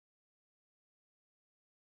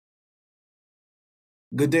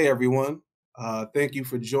Good day, everyone. Thank you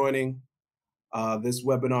for joining this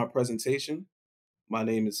webinar presentation. My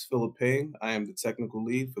name is Philip Payne. I am the technical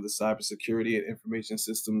lead for the Cybersecurity and Information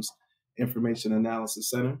Systems Information Analysis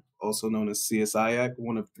Center, also known as CSIAC,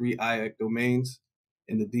 one of three IAC domains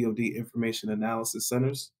in the DoD Information Analysis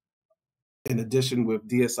Centers. In addition, with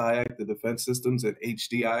DSIAC, the Defense Systems, and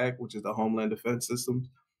HDIAC, which is the Homeland Defense Systems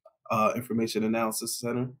Information Analysis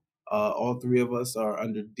Center. All three of us are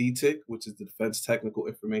under DTIC, which is the Defense Technical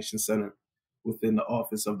Information Center within the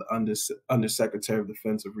Office of the Undersecretary of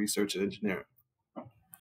Defense of Research and Engineering.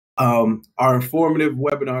 Our informative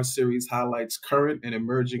webinar series highlights current and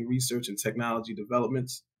emerging research and technology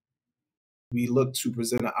developments. We look to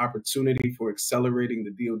present an opportunity for accelerating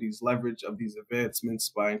the DoD's leverage of these advancements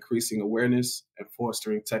by increasing awareness and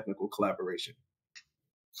fostering technical collaboration.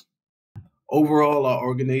 Overall, our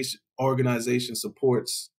organization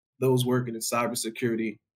supports those working in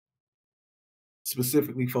cybersecurity,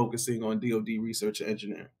 specifically focusing on DoD research and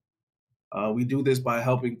engineering. We do this by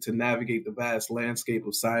helping to navigate the vast landscape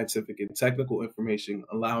of scientific and technical information,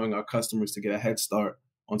 allowing our customers to get a head start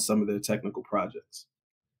on some of their technical projects.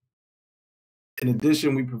 In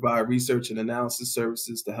addition, we provide research and analysis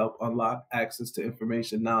services to help unlock access to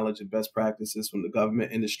information, knowledge, and best practices from the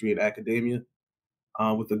government, industry, and academia,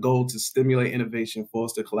 with the goal to stimulate innovation,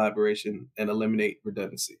 foster collaboration, and eliminate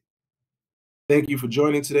redundancy. Thank you for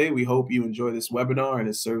joining today. We hope you enjoy this webinar and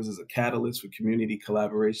it serves as a catalyst for community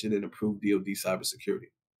collaboration and improved DoD cybersecurity.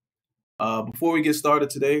 Before we get started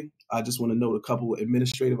today, I just want to note a couple of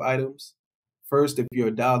administrative items. First, if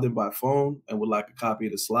you're dialed in by phone and would like a copy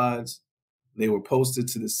of the slides, they were posted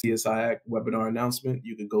to the CSIAC webinar announcement.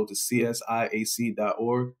 You can go to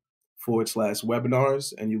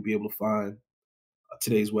CSIAC.org/webinars and you'll be able to find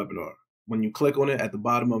today's webinar. When you click on it at the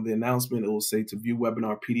bottom of the announcement, it will say to view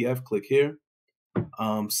webinar PDF, click here.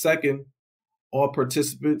 Second, all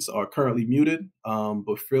participants are currently muted,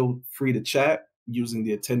 but feel free to chat using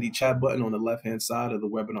the attendee chat button on the left-hand side of the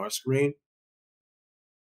webinar screen.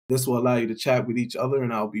 This will allow you to chat with each other,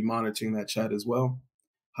 and I'll be monitoring that chat as well.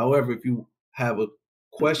 However, if you have a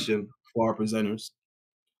question for our presenters,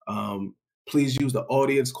 please use the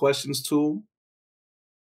audience questions tool,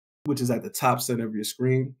 which is at the top center of your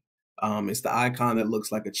screen. It's the icon that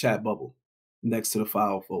looks like a chat bubble next to the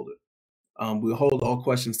file folder. We'll hold all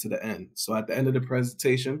questions to the end. So at the end of the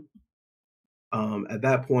presentation, at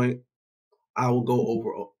that point, I will go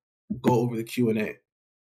over the Q&A.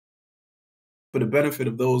 For the benefit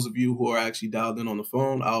of those of you who are actually dialed in on the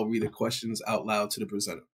phone, I'll read the questions out loud to the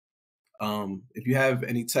presenter. If you have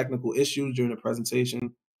any technical issues during the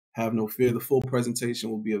presentation, have no fear. The full presentation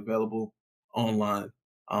will be available online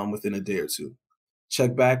within a day or two.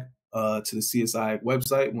 Check back to the CSIAC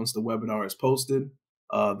website once the webinar is posted.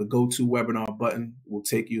 The go-to webinar button will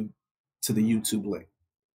take you to the YouTube link.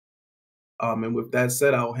 And with that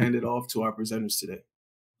said, I'll hand it off to our presenters today.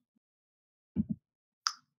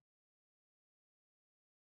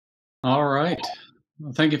 All right.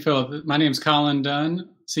 Well, thank you, Philip. My name is Colin Dunn,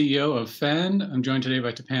 CEO of Fend. I'm joined today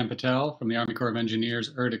by Tapan Patel from the Army Corps of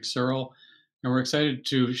Engineers, Erdic Searle, and we're excited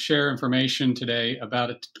to share information today about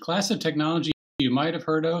a class of technology you might have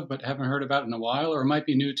heard of but haven't heard about in a while, or it might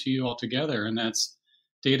be new to you altogether, and that's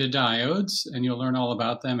data diodes, and you'll learn all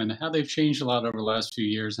about them and how they've changed a lot over the last few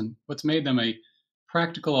years and what's made them a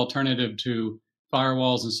practical alternative to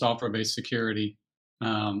firewalls and software-based security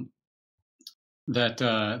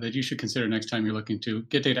that you should consider next time you're looking to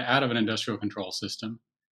get data out of an industrial control system.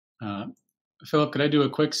 Philip, could I do a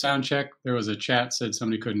quick sound check? There was a chat said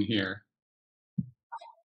somebody couldn't hear.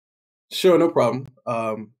 Sure, no problem.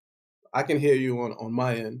 I can hear you on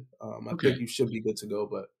my end. I think you should be good to go,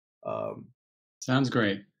 but sounds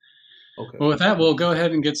great. Okay. Well, with that, we'll go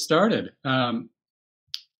ahead and get started. On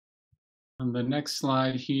the next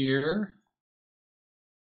slide here.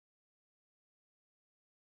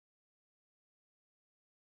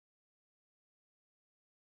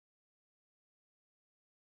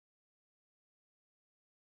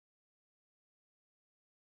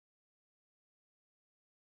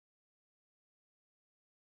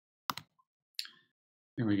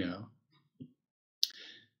 Here we go.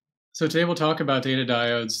 So today we'll talk about data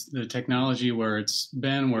diodes, the technology, where it's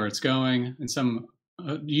been, where it's going, and some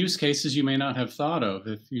use cases you may not have thought of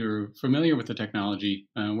if you're familiar with the technology,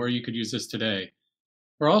 where you could use this today.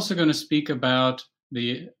 We're also going to speak about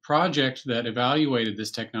the project that evaluated this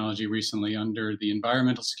technology recently under the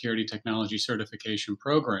Environmental Security Technology Certification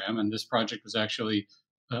Program, and this project was actually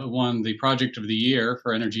won the Project of the Year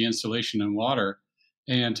for Energy Installation and Water.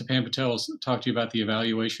 And Tapan Patel will talk to you about the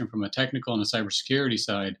evaluation from a technical and a cybersecurity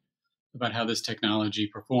side about how this technology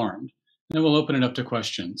performed. And then we'll open it up to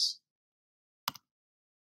questions.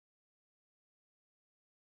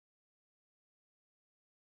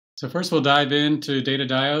 So first we'll dive into data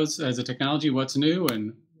diodes as a technology, what's new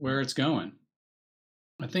and where it's going.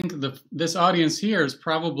 I think this audience here is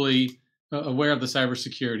probably aware of the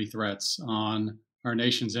cybersecurity threats on our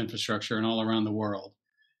nation's infrastructure and all around the world.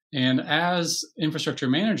 And as infrastructure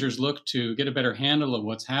managers look to get a better handle of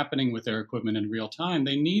what's happening with their equipment in real time,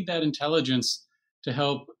 they need that intelligence to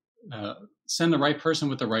help send the right person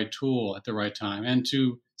with the right tool at the right time, and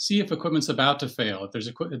to see if equipment's about to fail, if there's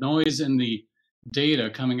a noise in the data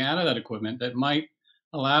coming out of that equipment that might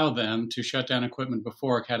allow them to shut down equipment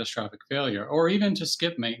before a catastrophic failure, or even to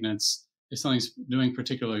skip maintenance if something's doing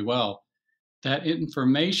particularly well. That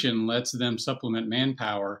information lets them supplement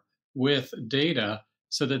manpower with data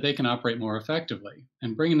so that they can operate more effectively.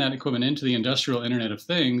 And bringing that equipment into the industrial Internet of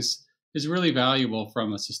Things is really valuable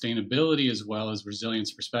from a sustainability as well as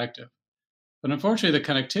resilience perspective. But unfortunately, the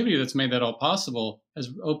connectivity that's made that all possible has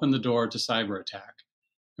opened the door to cyber attack.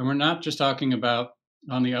 And we're not just talking about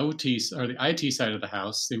on the OT or the IT side of the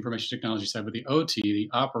house, the information technology side, but the OT, the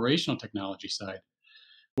operational technology side,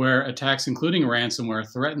 where attacks including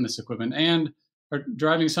ransomware threaten this equipment and are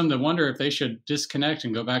driving some to wonder if they should disconnect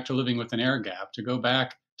and go back to living with an air gap, to go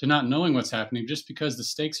back to not knowing what's happening just because the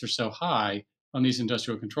stakes are so high on these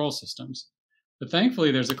industrial control systems. But thankfully,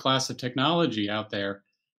 there's a class of technology out there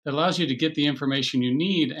that allows you to get the information you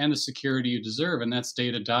need and the security you deserve, and that's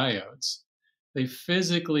data diodes. They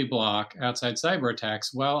physically block outside cyber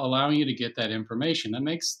attacks while allowing you to get that information. That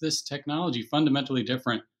makes this technology fundamentally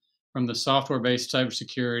different from the software-based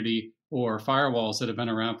cybersecurity or firewalls that have been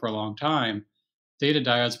around for a long time. Data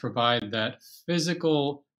diodes provide that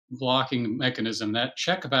physical blocking mechanism, that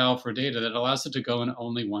check valve for data that allows it to go in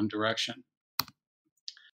only one direction.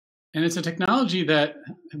 And it's a technology that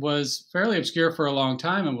was fairly obscure for a long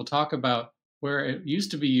time, and we'll talk about where it used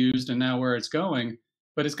to be used and now where it's going.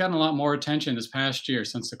 But it's gotten a lot more attention this past year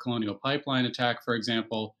since the Colonial Pipeline attack, for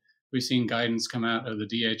example. We've seen guidance come out of the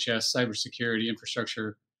DHS, Cybersecurity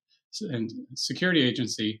Infrastructure and Security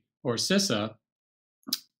Agency, or CISA,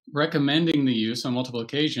 recommending the use on multiple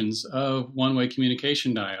occasions of one-way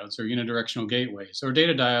communication diodes or unidirectional gateways or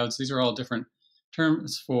data diodes. These are all different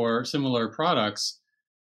terms for similar products.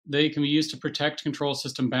 They can be used to protect control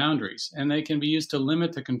system boundaries, and they can be used to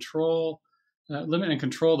limit and control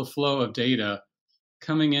the flow of data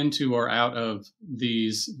coming into or out of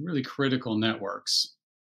these really critical networks.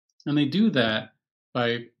 And they do that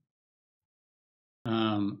by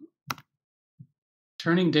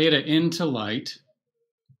turning data into light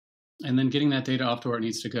and then getting that data off to where it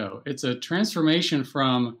needs to go. It's a transformation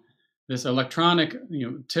from this electronic,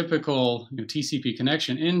 typical TCP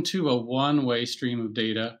connection into a one-way stream of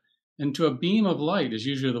data, into a beam of light is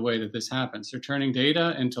usually the way that this happens. They're turning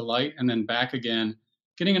data into light and then back again,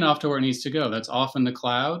 getting it off to where it needs to go. That's often the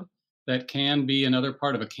cloud. That can be another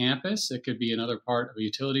part of a campus. It could be another part of a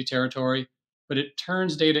utility territory, but it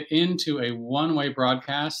turns data into a one-way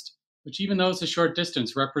broadcast, which even though it's a short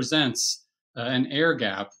distance, represents an air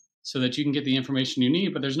gap so that you can get the information you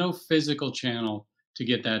need, but there's no physical channel to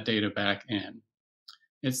get that data back in.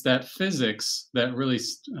 It's that physics that really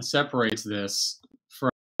separates this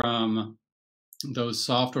from those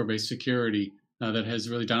software-based security that has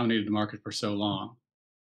really dominated the market for so long.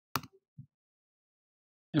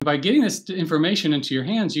 And by getting this information into your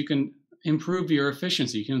hands, you can improve your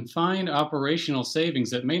efficiency. You can find operational savings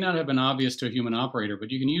that may not have been obvious to a human operator, but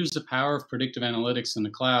you can use the power of predictive analytics in the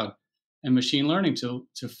cloud and machine learning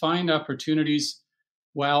to find opportunities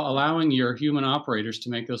while allowing your human operators to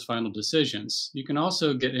make those final decisions. You can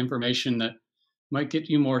also get information that might get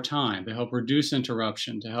you more time to help reduce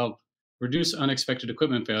interruption, to help reduce unexpected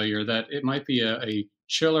equipment failure, that it might be a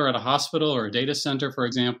chiller at a hospital or a data center, for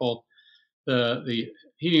example. The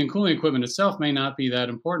heating and cooling equipment itself may not be that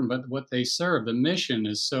important, but what they serve, the mission,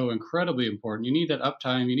 is so incredibly important. You need that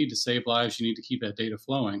uptime, you need to save lives, you need to keep that data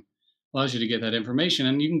flowing. Allows you to get that information,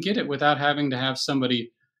 and you can get it without having to have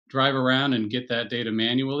somebody drive around and get that data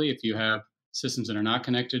manually. If you have systems that are not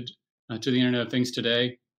connected to the Internet of Things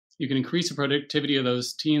today, you can increase the productivity of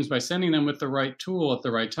those teams by sending them with the right tool at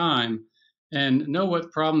the right time and know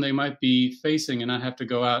what problem they might be facing and not have to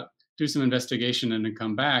go out, do some investigation, and then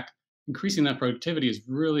come back. Increasing that productivity is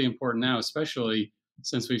really important now, especially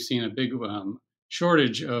since we've seen a big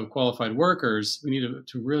shortage of qualified workers. We need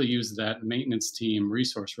to really use that maintenance team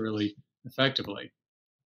resource really effectively.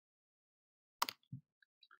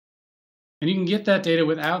 And you can get that data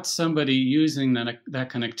without somebody using that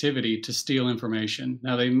connectivity to steal information.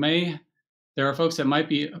 Now, there are folks that might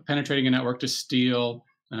be penetrating a network to steal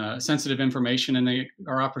sensitive information, and they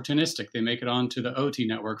are opportunistic. They make it onto the OT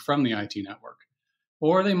network from the IT network.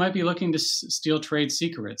 Or they might be looking to steal trade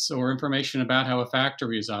secrets or information about how a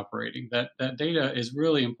factory is operating. That data is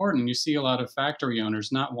really important. You see a lot of factory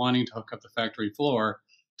owners not wanting to hook up the factory floor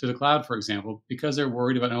to the cloud, for example, because they're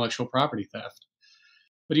worried about intellectual property theft.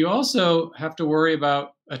 But you also have to worry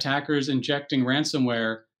about attackers injecting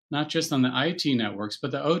ransomware, not just on the IT networks, but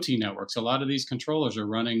the OT networks. A lot of these controllers are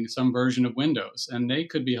running some version of Windows, and they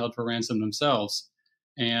could be held for ransom themselves.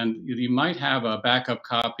 And you might have a backup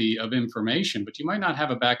copy of information, but you might not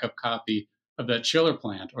have a backup copy of that chiller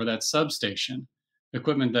plant or that substation,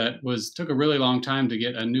 equipment that took a really long time to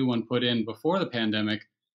get a new one put in before the pandemic.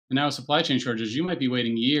 And now with supply chain shortages, you might be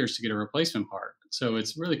waiting years to get a replacement part. So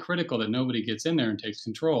it's really critical that nobody gets in there and takes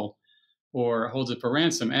control or holds it for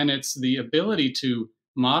ransom. And it's the ability to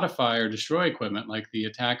modify or destroy equipment, like the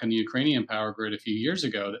attack on the Ukrainian power grid a few years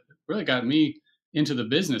ago, that really got me into the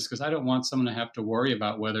business, because I don't want someone to have to worry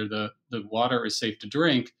about whether the water is safe to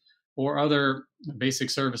drink or other basic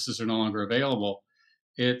services are no longer available.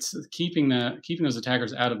 It's keeping those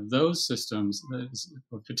attackers out of those systems that is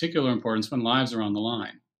of particular importance when lives are on the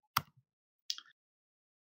line.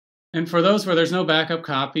 And for those where there's no backup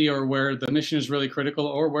copy, or where the mission is really critical,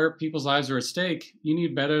 or where people's lives are at stake, you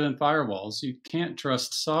need better than firewalls. You can't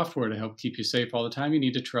trust software to help keep you safe all the time. You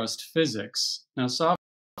need to trust physics. Now,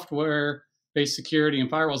 software-based security and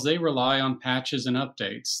firewalls, they rely on patches and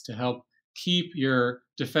updates to help keep your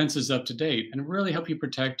defenses up to date and really help you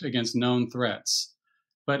protect against known threats.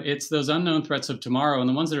 But it's those unknown threats of tomorrow and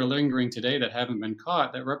the ones that are lingering today that haven't been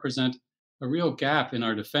caught that represent a real gap in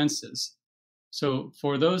our defenses. So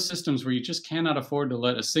for those systems where you just cannot afford to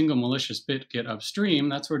let a single malicious bit get upstream,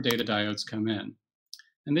 that's where data diodes come in.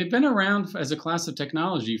 And they've been around as a class of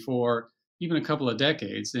technology for even a couple of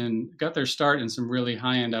decades and got their start in some really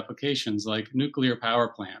high-end applications like nuclear power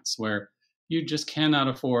plants, where you just cannot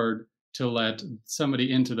afford to let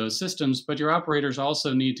somebody into those systems, but your operators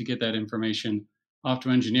also need to get that information off to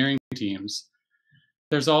engineering teams.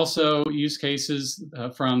 There's also use cases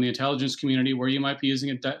from the intelligence community where you might be using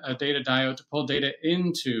a data diode to pull data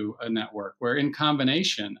into a network, where in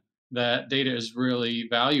combination, that data is really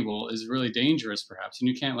valuable, is really dangerous perhaps, and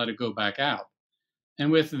you can't let it go back out.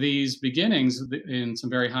 And with these beginnings in some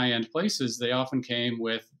very high-end places, they often came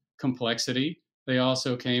with complexity. They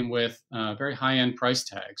also came with very high-end price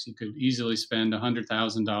tags. You could easily spend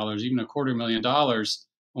 $100,000, even $250,000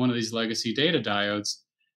 on one of these legacy data diodes.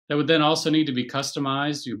 That would then also need to be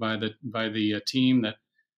customized by the team that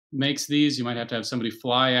makes these. You might have to have somebody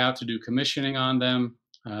fly out to do commissioning on them.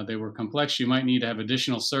 They were complex. You might need to have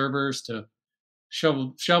additional servers to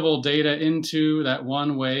shovel data into that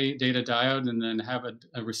one-way data diode, and then have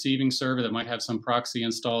a receiving server that might have some proxy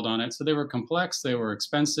installed on it. So they were complex. They were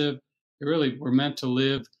expensive. They really were meant to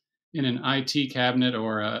live in an IT cabinet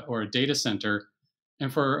or a data center.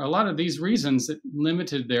 And for a lot of these reasons, it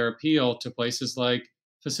limited their appeal to places like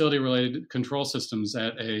facility-related control systems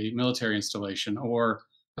at a military installation or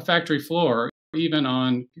a factory floor, or even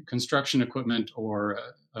on construction equipment or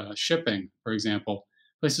shipping, for example,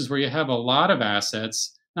 places where you have a lot of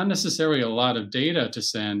assets, not necessarily a lot of data to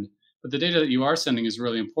send, but the data that you are sending is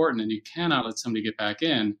really important and you cannot let somebody get back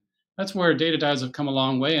in. That's where data diodes have come a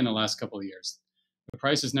long way in the last couple of years. The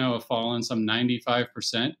prices now have fallen some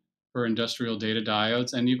 95% for industrial data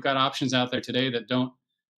diodes, and you've got options out there today that don't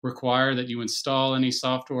require that you install any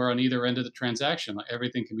software on either end of the transaction. Like,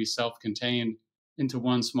 everything can be self-contained into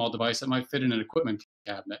one small device that might fit in an equipment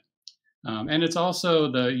cabinet. And it's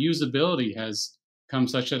also the usability has come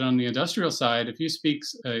such that on the industrial side, if you speak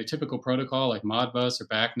a typical protocol like Modbus or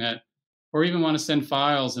BACnet, or even want to send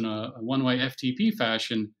files in a one-way FTP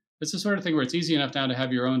fashion, it's the sort of thing where it's easy enough now to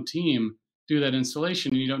have your own team do that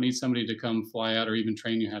installation, and you don't need somebody to come fly out or even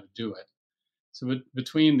train you how to do it. So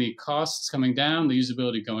between the costs coming down, the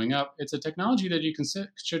usability going up, it's a technology that you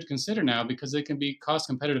should consider now, because it can be cost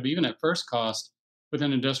competitive even at first cost with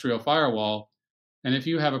an industrial firewall. And if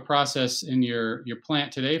you have a process in your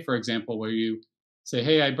plant today, for example, where you say,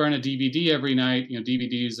 hey, I burn a DVD every night,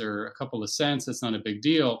 DVDs are a couple of cents, that's not a big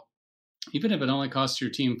deal. Even if it only costs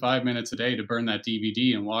your team 5 minutes a day to burn that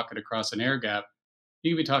DVD and walk it across an air gap,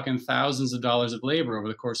 you could be talking thousands of dollars of labor over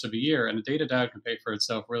the course of a year, and a data diode can pay for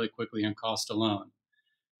itself really quickly on cost alone.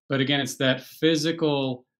 But again, it's that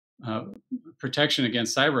physical protection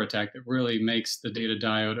against cyber attack that really makes the data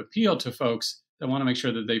diode appeal to folks that want to make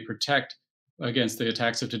sure that they protect against the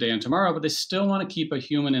attacks of today and tomorrow, but they still want to keep a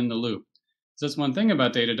human in the loop. So that's one thing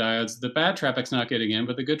about data diodes. The bad traffic's not getting in,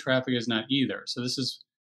 but the good traffic is not either. So this is,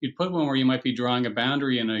 you'd put one where you might be drawing a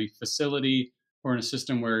boundary in a facility or in a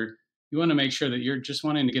system where you want to make sure that you're just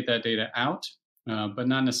wanting to get that data out, but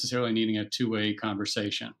not necessarily needing a two-way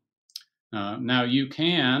conversation. Now you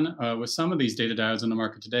can, with some of these data diodes on the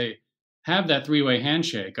market today, have that three-way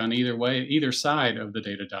handshake on either side of the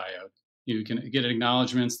data diode. You can get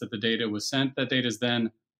acknowledgments that the data was sent. That data is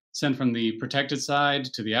then sent from the protected side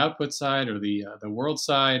to the output side or the world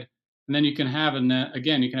side, and then you can have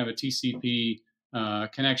again, you can have a TCP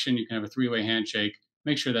connection. You can have a three-way handshake.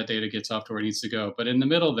 Make sure that data gets off to where it needs to go. But in the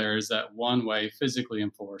middle, there is that one-way, physically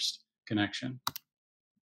enforced connection.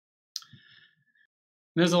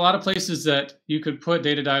 There's a lot of places that you could put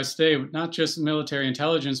data diodes today, not just military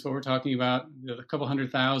intelligence, but we're talking about a couple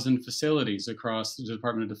 100,000 facilities across the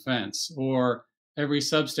Department of Defense, or every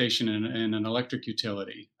substation in an electric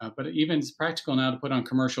utility. But even it's practical now to put on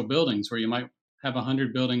commercial buildings where you might have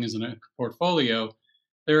 100 buildings in a portfolio.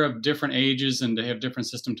 They're of different ages and they have different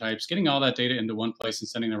system types. Getting all that data into one place and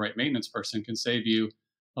sending the right maintenance person can save you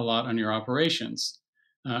a lot on your operations.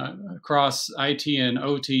 Across IT and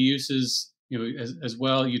OT uses, as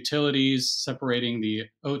well, utilities, separating the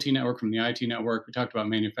OT network from the IT network. We talked about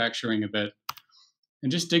manufacturing a bit.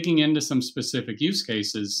 And just digging into some specific use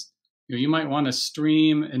cases, you might want to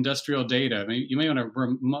stream industrial data. You may want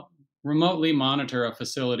to remotely monitor a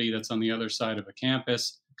facility that's on the other side of a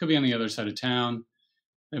campus. It could be on the other side of town.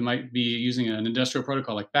 It might be using an industrial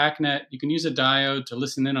protocol like BACnet. You can use a diode to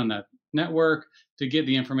listen in on that network to get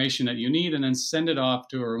the information that you need and then send it off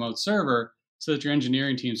to a remote server so that your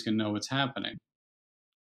engineering teams can know what's happening.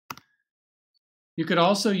 You could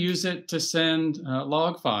also use it to send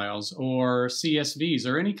log files or CSVs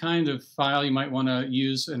or any kind of file you might want to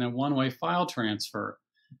use in a one-way file transfer.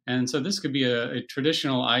 And so this could be a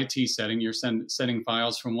traditional IT setting. You're sending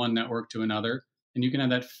files from one network to another, and you can have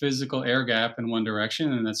that physical air gap in one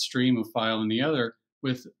direction and that stream of file in the other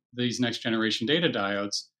with these next generation data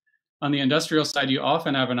diodes. On the industrial side, you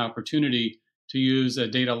often have an opportunity to use a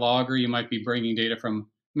data logger. You might be bringing data from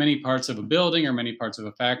many parts of a building or many parts of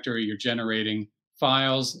a factory. You're generating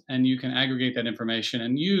files, and you can aggregate that information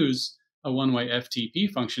and use a one-way FTP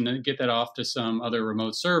function and get that off to some other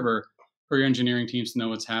remote server for your engineering teams to know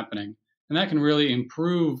what's happening. And that can really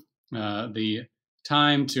improve the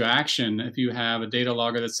time to action if you have a data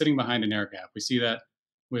logger that's sitting behind an air gap. We see that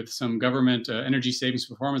with some government energy savings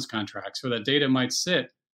performance contracts, where that data might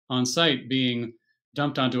sit on site being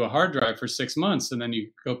dumped onto a hard drive for 6 months, and then you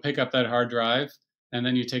go pick up that hard drive, and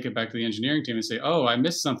then you take it back to the engineering team and say, oh, I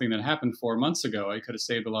missed something that happened 4 months ago. I could have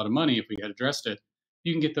saved a lot of money if we had addressed it.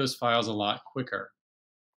 You can get those files a lot quicker.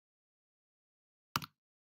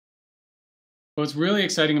 What's really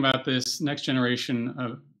exciting about this next generation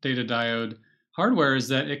of data diode hardware is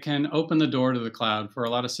that it can open the door to the cloud for a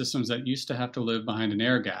lot of systems that used to have to live behind an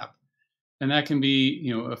air gap. And that can be,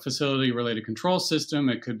 a facility-related control system.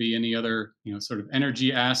 It could be any other, sort of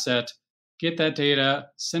energy asset. Get that data,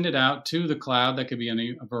 send it out to the cloud. That could be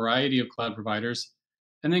a variety of cloud providers,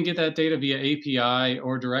 and then get that data via API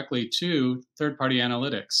or directly to third-party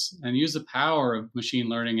analytics, and use the power of machine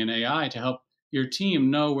learning and AI to help your team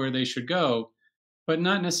know where they should go, but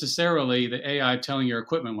not necessarily the AI telling your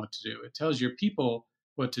equipment what to do. It tells your people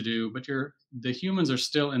what to do, but the humans are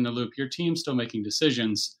still in the loop. Your team's still making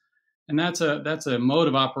decisions. And that's a mode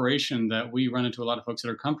of operation that we run into a lot of folks that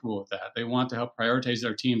are comfortable with that. They want to help prioritize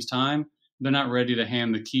their team's time. They're not ready to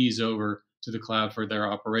hand the keys over to the cloud for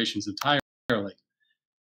their operations entirely.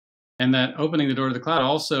 And that opening the door to the cloud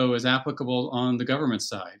also is applicable on the government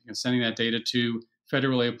side, sending that data to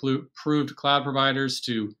federally approved cloud providers,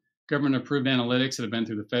 to government-approved analytics that have been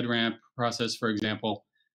through the FedRAMP process, for example.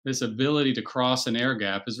 This ability to cross an air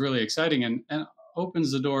gap is really exciting and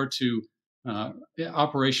opens the door to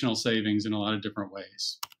operational savings in a lot of different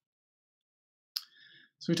ways.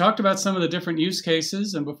 So we talked about some of the different use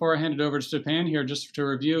cases, and before I hand it over to Stepan here, just to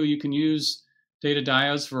review, you can use data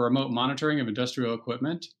diodes for remote monitoring of industrial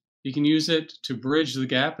equipment. You can use it to bridge the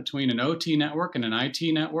gap between an OT network and an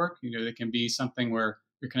IT network. It can be something where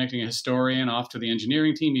you're connecting a historian off to the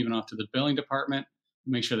engineering team, even off to the billing department,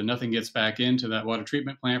 make sure that nothing gets back into that water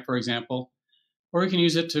treatment plant, for example. Or you can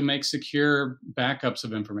use it to make secure backups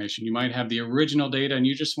of information. You might have the original data and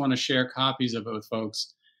you just want to share copies of it with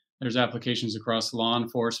folks. There's applications across law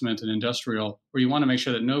enforcement and industrial where you want to make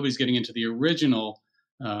sure that nobody's getting into the original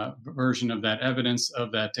version of that evidence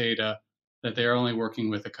of that data, that they're only working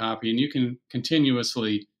with a copy, and you can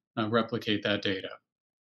continuously replicate that data.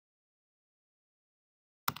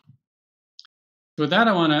 So with that,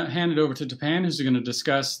 I want to hand it over to Stepan, who's going to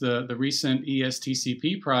discuss the recent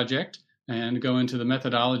ESTCP project and go into the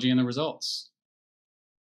methodology and the results.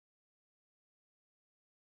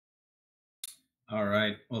 All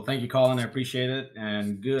right. Well, thank you, Colin. I appreciate it.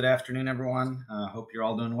 And good afternoon, everyone. Hope you're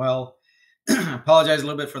all doing well. I apologize a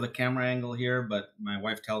little bit for the camera angle here, but my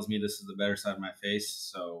wife tells me this is the better side of my face.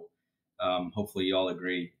 So Hopefully you all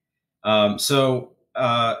agree. I'm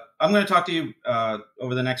going to talk to you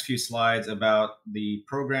over the next few slides about the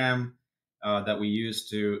program that we use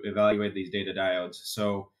to evaluate these data diodes.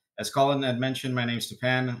 So as Colin had mentioned, my name is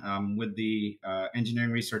Stepan. I'm with the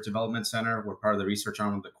Engineering Research Development Center. We're part of the research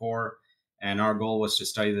arm of the Corps. And our goal was to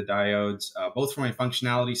study the diodes, both from a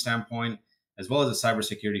functionality standpoint, as well as a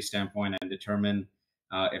cybersecurity standpoint, and determine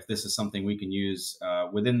if this is something we can use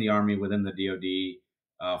within the Army, within the DoD,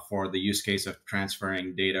 for the use case of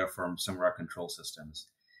transferring data from some of our control systems.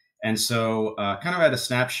 And so kind of at a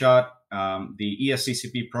snapshot, the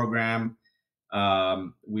ESTCP program,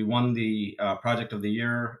 we won the Project of the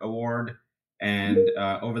Year award. And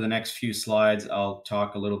over the next few slides, I'll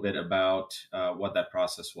talk a little bit about what that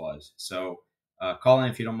process was. So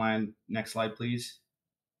Colin, if you don't mind, next slide, please.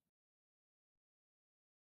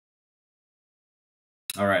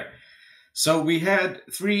 All right. So we had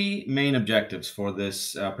three main objectives for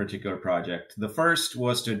this particular project. The first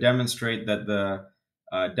was to demonstrate that the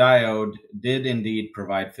diode did indeed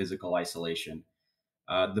provide physical isolation.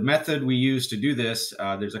 The method we used to do this,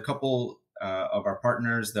 there's a couple of our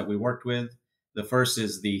partners that we worked with. The first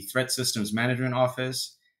is the Threat Systems Management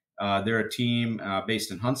Office. They're a team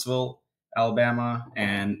based in Huntsville, Alabama,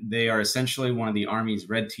 and they are essentially one of the Army's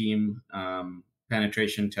red team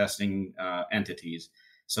penetration testing entities.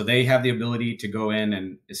 So they have the ability to go in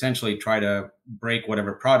and essentially try to break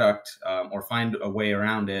whatever product or find a way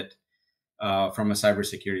around it from a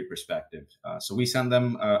cybersecurity perspective. So we sent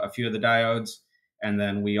them a few of the diodes, and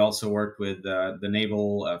then we also worked with the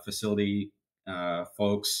Naval Facility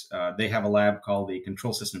folks. They have a lab called the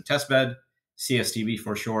Control System Testbed, CSTB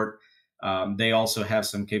for short. They also have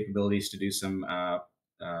some capabilities to do some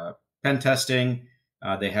pen testing.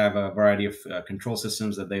 They have a variety of control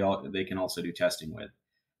systems that they can also do testing with.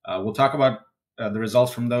 We'll talk about the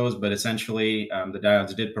results from those, but essentially the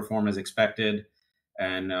diodes did perform as expected,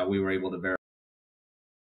 and we were able to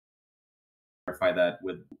verify that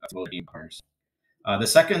with both partners. The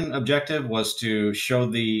second objective was to show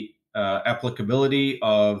the applicability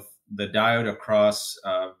of the diode across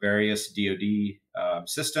various DoD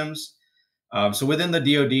systems. So within the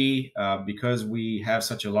DoD, because we have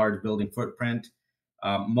such a large building footprint,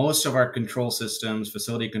 most of our control systems,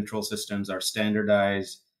 facility control systems, are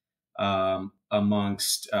standardized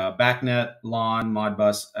amongst BACnet, LAN,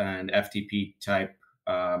 Modbus, and FTP type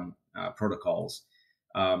protocols.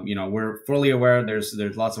 We're fully aware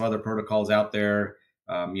there's lots of other protocols out there,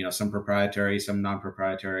 some proprietary, some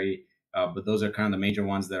non-proprietary, but those are kind of the major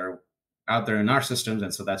ones that are out there in our systems,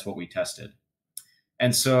 and so that's what we tested.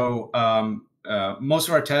 And so most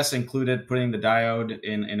of our tests included putting the diode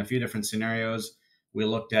in a few different scenarios. We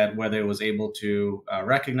looked at whether it was able to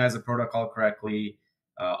recognize the protocol correctly,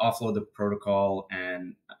 offload the protocol,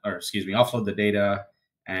 offload the data,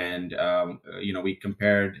 and we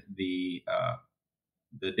compared the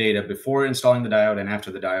data before installing the diode and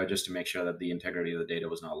after the diode, just to make sure that the integrity of the data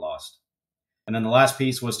was not lost. And then the last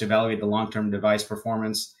piece was to evaluate the long-term device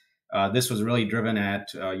performance. This was really driven at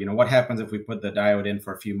what happens if we put the diode in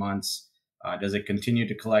for a few months. Does it continue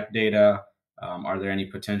to collect data? Are there any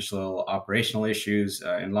potential operational issues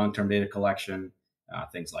in long-term data collection?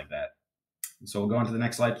 Things like that. So we'll go on to the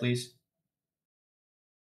next slide, please.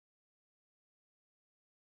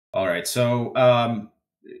 All right. So,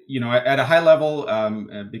 at a high level,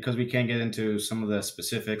 because we can't get into some of the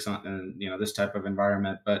specifics on, this type of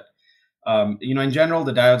environment, but, in general,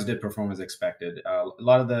 the diodes did perform as expected. A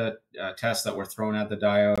lot of the tests that were thrown at the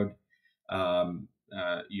diode,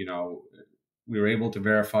 we were able to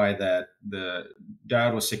verify that the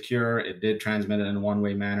diode was secure. It did transmit it in a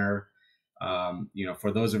one-way manner.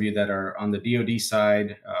 For those of you that are on the DoD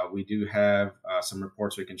side, we do have some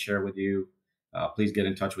reports we can share with you. Please get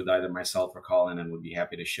in touch with either myself or Colin, and we'd be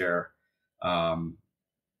happy to share. So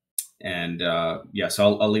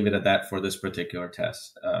I'll leave it at that for this particular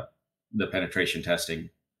test, the penetration testing.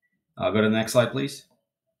 I'll go to the next slide, please.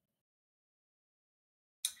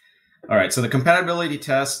 All right, so the compatibility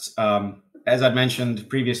test, as I mentioned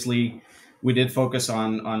previously, we did focus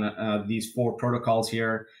on these four protocols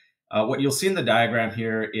here. What you'll see in the diagram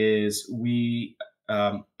here is we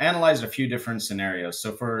analyzed a few different scenarios.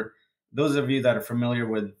 So for those of you that are familiar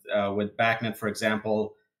with BACnet, for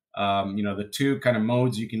example, the two kind of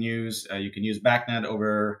modes you can use BACnet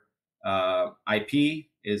over IP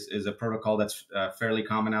is a protocol that's fairly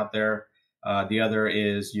common out there. The other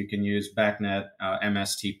is you can use BACnet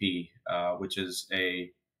MSTP, which is a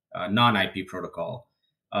non-IP protocol.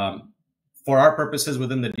 For our purposes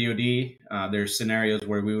within the DoD, there's scenarios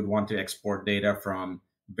where we would want to export data from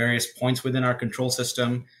various points within our control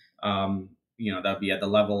system. That'd be at the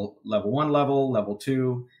level 1 level, level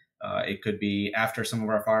 2, It could be after some of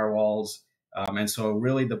our firewalls. And so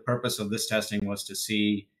really the purpose of this testing was to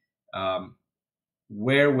see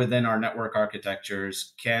where within our network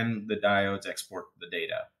architectures can the diodes export the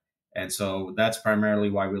data. And so that's primarily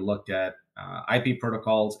why we looked at IP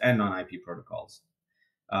protocols and non-IP protocols.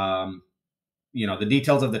 The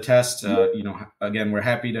details of the test, again, we're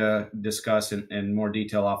happy to discuss in more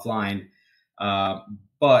detail offline.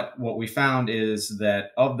 But what we found is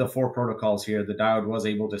that of the 4 protocols here, the diode was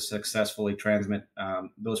able to successfully transmit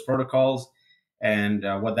those protocols. And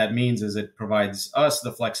what that means is it provides us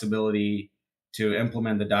the flexibility to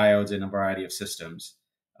implement the diodes in a variety of systems.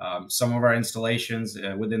 Some of our installations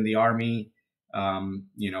within the Army,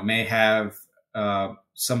 may have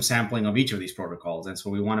some sampling of each of these protocols. And so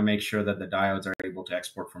we want to make sure that the diodes are able to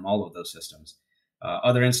export from all of those systems.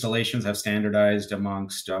 Other installations have standardized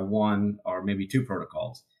amongst 1 or maybe 2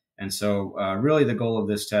 protocols. And so really the goal of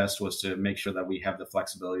this test was to make sure that we have the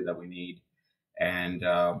flexibility that we need. And,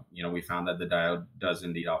 we found that the diode does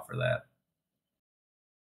indeed offer that.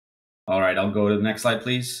 All right, I'll go to the next slide,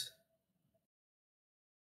 please.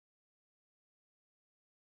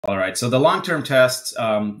 All right, so the long-term tests,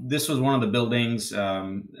 this was one of the buildings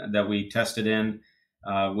that we tested in.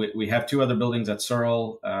 We have 2 other buildings at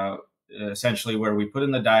Searle, essentially where we put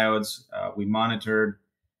in the diodes. We monitored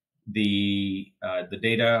the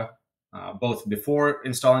data both before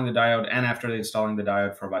installing the diode and after installing the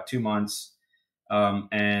diode for about 2 months.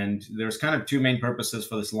 And there's kind of 2 main purposes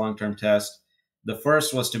for this long-term test. The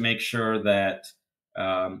first was to make sure that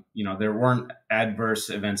there weren't adverse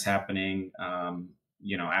events happening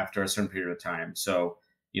after a certain period of time. So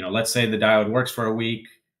let's say the diode works for a week.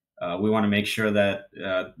 We want to make sure that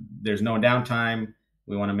there's no downtime.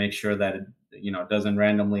 We want to make sure that it doesn't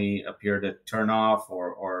randomly appear to turn off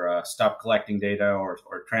or stop collecting data or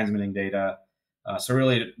transmitting data. So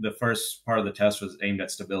really the first part of the test was aimed at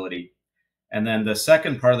stability. And then the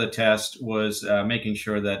second part of the test was making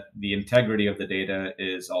sure that the integrity of the data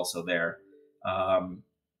is also there.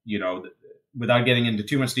 Without getting into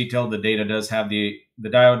too much detail, the diode does have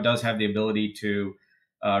the ability to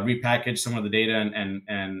repackage some of the data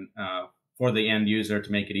and for the end user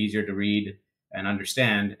to make it easier to read and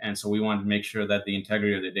understand. And so we wanted to make sure that the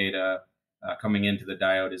integrity of the data coming into the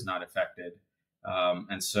diode is not affected.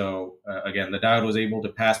 And so again, the diode was able to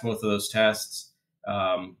pass both of those tests.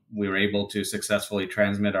 We were able to successfully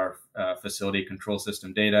transmit our facility control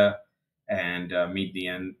system data and meet the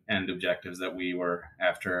end objectives that we were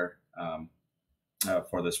after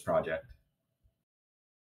for this project.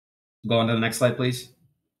 Go on to the next slide, please.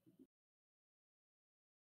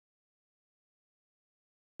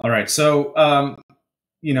 All right, so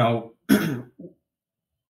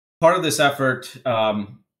part of this effort,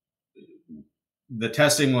 the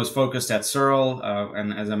testing was focused at Searle,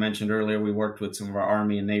 and as I mentioned earlier, we worked with some of our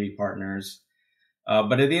Army and Navy partners.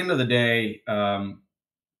 But at the end of the day,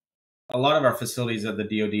 a lot of our facilities at the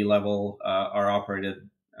DoD level are operated,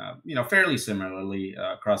 fairly similarly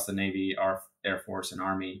across the Navy, our Air Force, and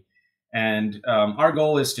Army. And our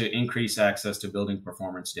goal is to increase access to building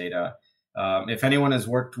performance data. If anyone has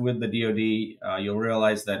worked with the DoD, you'll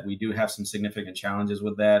realize that we do have some significant challenges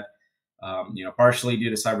with that. Partially due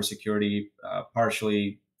to cybersecurity,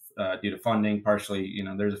 partially due to funding, partially,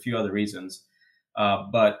 there's a few other reasons.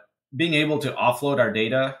 But being able to offload our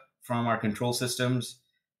data from our control systems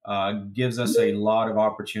gives us a lot of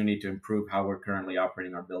opportunity to improve how we're currently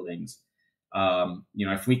operating our buildings.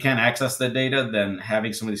 If we can't access the data, then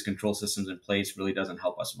having some of these control systems in place really doesn't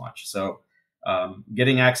help us much. So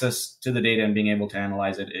getting access to the data and being able to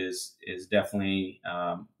analyze it is definitely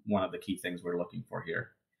one of the key things we're looking for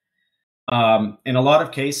here. In a lot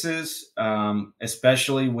of cases,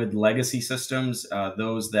 especially with legacy systems,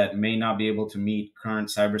 those that may not be able to meet current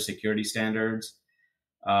cybersecurity standards,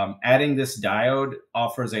 adding this diode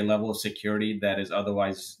offers a level of security that is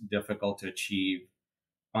otherwise difficult to achieve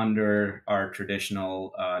under our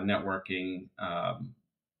traditional networking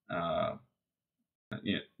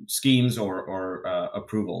schemes or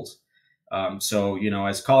approvals. So,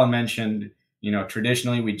 as Colin mentioned,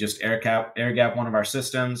 traditionally we just air gap one of our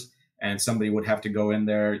systems, and somebody would have to go in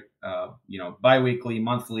there, biweekly,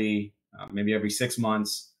 monthly, maybe every 6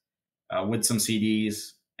 months with some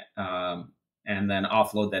CDs, and then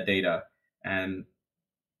offload that data. And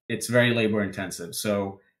it's very labor intensive.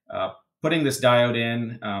 So putting this diode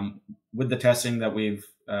in with the testing that we've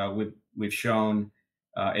shown,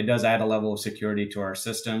 it does add a level of security to our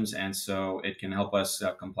systems. And so it can help us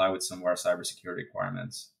comply with some of our cybersecurity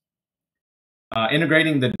requirements.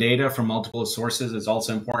 Integrating the data from multiple sources is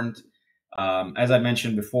also important. As I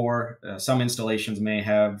mentioned before, some installations may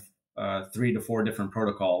have 3 to 4 different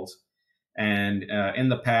protocols. And in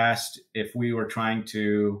the past, if we were trying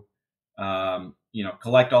to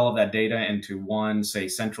collect all of that data into one, say,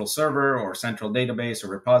 central server or central database or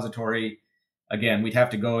repository, again, we'd have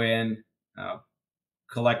to go in,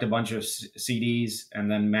 collect a bunch of CDs,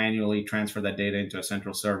 and then manually transfer that data into a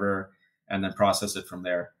central server and then process it from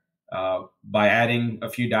there. By adding a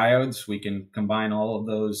few diodes, we can combine all of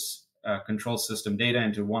those control system data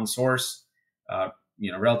into one source,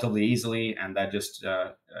 relatively easily, and that just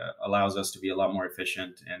allows us to be a lot more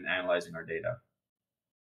efficient in analyzing our data.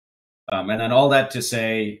 And then all that to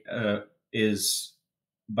say is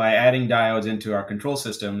by adding diodes into our control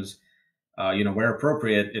systems, where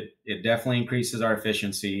appropriate, it definitely increases our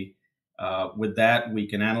efficiency. With that, we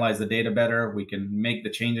can analyze the data better. We can make the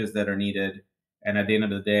changes that are needed. And at the end of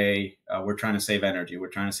the day, we're trying to save energy. We're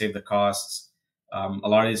trying to save the costs. A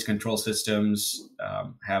lot of these control systems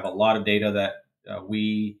have a lot of data that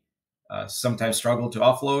we sometimes struggle to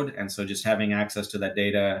offload. And so just having access to that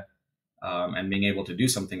data and being able to do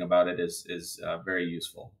something about it is very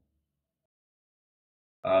useful.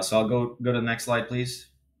 So I'll go to the next slide, please.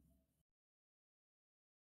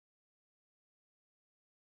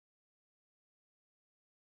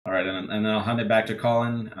 All right, and then I'll hand it back to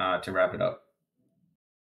Colin to wrap it up.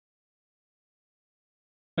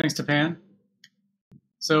 Thanks, Tapan.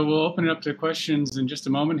 So we'll open it up to questions in just a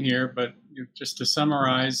moment here, but just to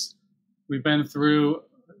summarize, we've been through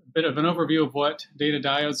a bit of an overview of what data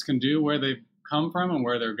diodes can do, where they've come from and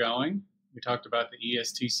where they're going. We talked about the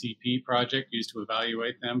ESTCP project used to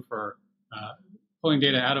evaluate them for pulling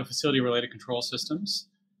data out of facility-related control systems.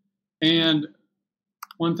 And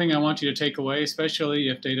one thing I want you to take away, especially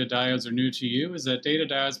if data diodes are new to you, is that data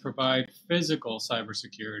diodes provide physical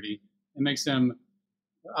cybersecurity. It makes them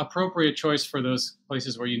appropriate choice for those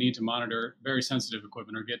places where you need to monitor very sensitive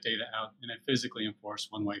equipment or get data out in a physically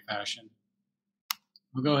enforced one-way fashion.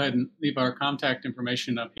 We'll go ahead and leave our contact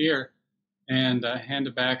information up here and hand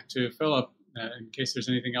it back to Philip in case there's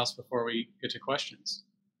anything else before we get to questions.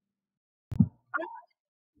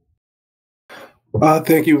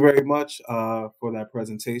 Thank you very much for that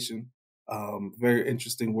presentation. Very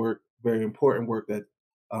interesting work, very important work that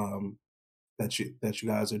that you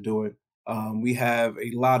guys are doing. We have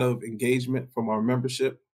a lot of engagement from our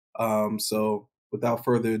membership. So without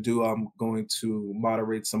further ado, I'm going to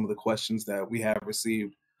moderate some of the questions that we have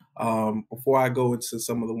received. Before I go into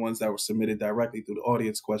some of the ones that were submitted directly through the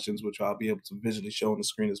audience questions, which I'll be able to visually show on the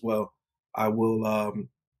screen as well, I will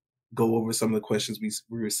go over some of the questions we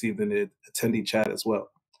received in the attendee chat as well.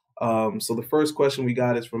 So the first question we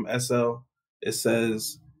got is from SL. It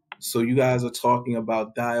says, so you guys are talking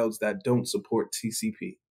about diodes that don't support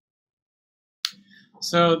TCP.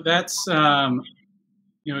 So that's,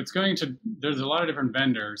 it's going to, there's a lot of different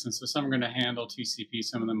vendors, and so some are going to handle TCP,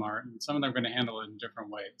 some of them aren't, and some of them are going to handle it in different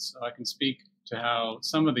ways. So I can speak to how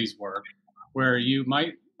some of these work, where you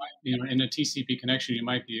might, in a TCP connection, you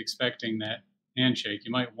might be expecting that handshake.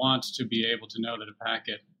 You might want to be able to know that a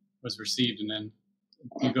packet was received, and then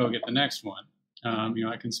you go get the next one.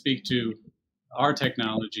 I can speak to our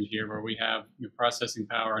technology here, where we have processing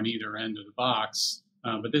power on either end of the box.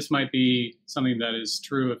 But this might be something that is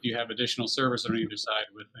true if you have additional servers on either side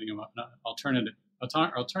with an alternative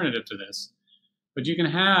to this. But you can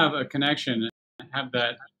have a connection and have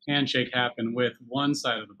that handshake happen with one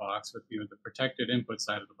side of the box, with the protected input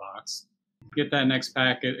side of the box. Get that next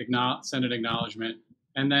packet, send an acknowledgement,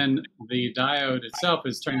 and then the diode itself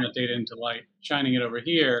is turning that data into light, shining it over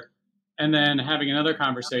here, and then having another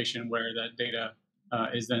conversation where that data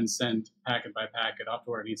is then sent packet by packet off to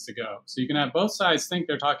where it needs to go. So you can have both sides think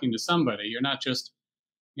they're talking to somebody. You're not just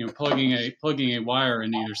plugging a wire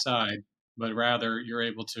in either side, but rather you're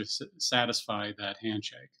able to satisfy that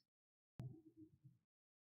handshake.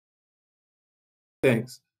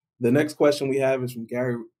 Thanks. The next question we have is from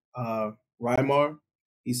Gary Rymar.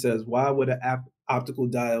 He says, why would an optical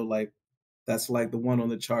diode that's like the one on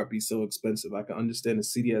the chart be so expensive? I can understand the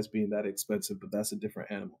CDS being that expensive, but that's a different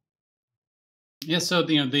animal. Yeah, so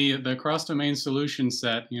the cross-domain solution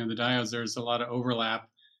set, the diodes, there's a lot of overlap.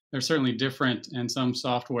 They're certainly different in some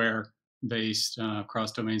software-based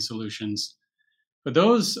cross-domain solutions. But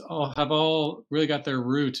those have all really got their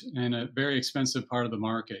root in a very expensive part of the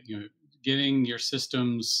market. Getting your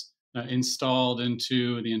systems installed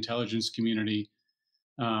into the intelligence community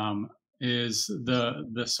is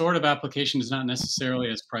the sort of application is not necessarily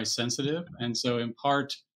as price sensitive, and so in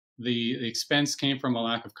part the expense came from a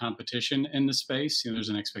lack of competition in the space. There's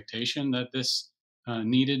an expectation that this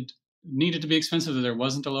needed to be expensive, that there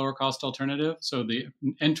wasn't a lower cost alternative. So the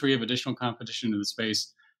entry of additional competition into the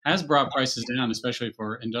space has brought prices down, especially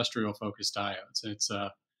for industrial focused diodes. It's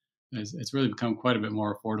it's really become quite a bit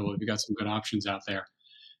more affordable. We've got some good options out there.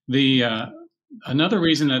 The another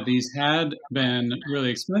reason that these had been really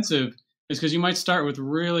expensive is because you might start with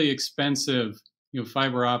really expensive,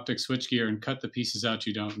 fiber optic switchgear and cut the pieces out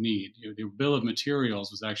you don't need. The bill of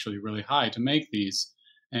materials was actually really high to make these,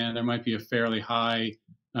 and there might be a fairly high,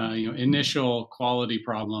 initial quality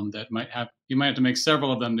problem that you might have to make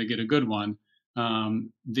several of them to get a good one.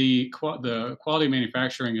 The quality of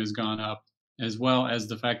manufacturing has gone up, as well as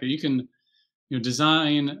the fact that you can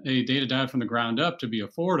design a data diode from the ground up to be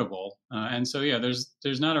affordable. And so, yeah,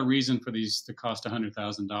 there's not a reason for these to cost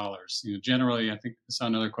 $100,000. Generally, I think I saw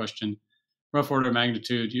another question, rough order of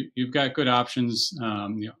magnitude. You've got good options.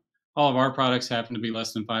 All of our products happen to be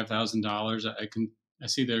less than $5,000. I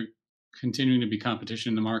see there continuing to be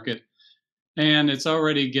competition in the market, and it's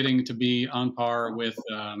already getting to be on par with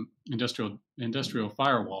industrial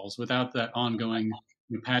firewalls without that ongoing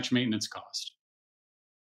patch maintenance cost.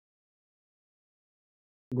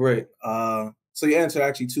 Great. So you answered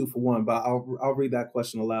actually 2 for 1, but I'll read that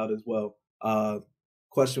question aloud as well.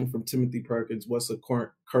 Question from Timothy Perkins: what's the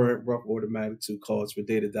current rough order magnitude cost for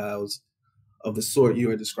data diodes of the sort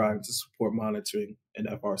you are describing to support monitoring and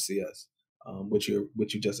FRCS? Which you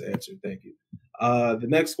just answered. Thank you. The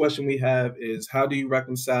next question we have is: how do you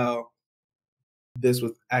reconcile this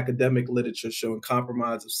with academic literature showing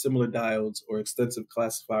compromise of similar diodes or extensive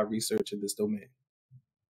classified research in this domain?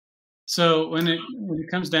 So when it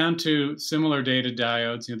comes down to similar data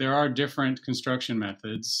diodes, there are different construction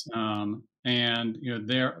methods, and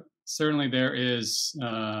there is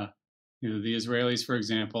the Israelis, for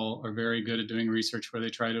example, are very good at doing research where they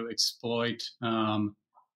try to exploit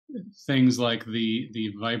things like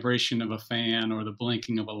the vibration of a fan or the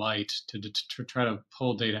blinking of a light to try to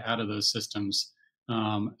pull data out of those systems.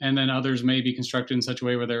 And then others may be constructed in such a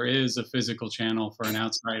way where there is a physical channel for an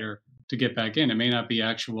outsider to get back in. It may not be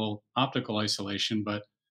actual optical isolation, but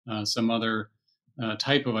some other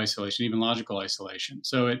type of isolation, even logical isolation.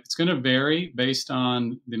 So it's going to vary based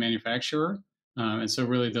on the manufacturer. And so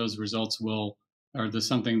really those results are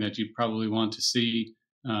something that you probably want to see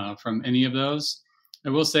from any of those. I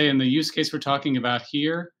will say in the use case we're talking about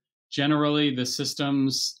here, generally the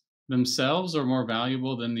systems themselves are more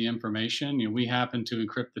valuable than the information. We happen to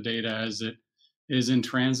encrypt the data as it is in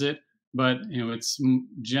transit, but it's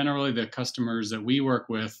generally the customers that we work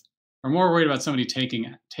with are more worried about somebody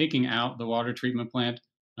taking out the water treatment plant,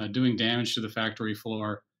 doing damage to the factory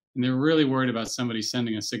floor, and they're really worried about somebody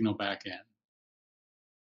sending a signal back in.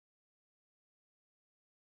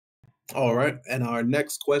 All right, and our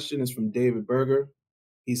next question is from David Berger.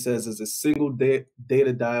 He says, is a single data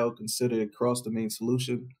diode considered a cross-domain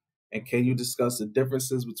solution? And can you discuss the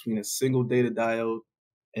differences between a single data diode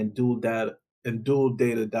and dual data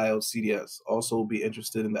diode CDS? Also be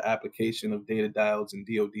interested in the application of data diodes in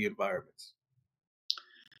DoD environments.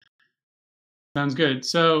 Sounds good.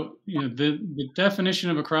 So, the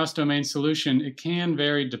definition of a cross-domain solution, it can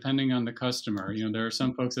vary depending on the customer. There are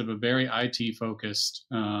some folks that have a very IT-focused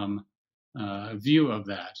view of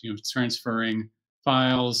that, transferring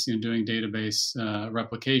files, doing database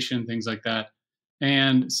replication, things like that.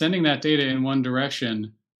 And sending that data in one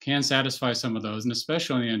direction can satisfy some of those. And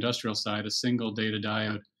especially on the industrial side, a single data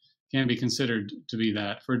diode can be considered to be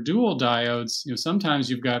that. For dual diodes, sometimes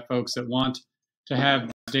you've got folks that want to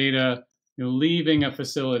have data leaving a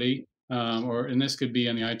facility, and this could be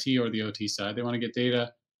on the IT or the OT side. They want to get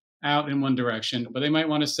data out in one direction, but they might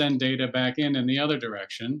want to send data back in the other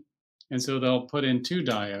direction. And so they'll put in 2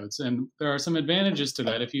 diodes. And there are some advantages to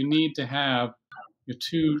that. If you need to have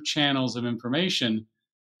 2 channels of information,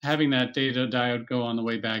 having that data diode go on the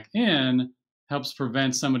way back in helps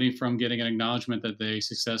prevent somebody from getting an acknowledgement that they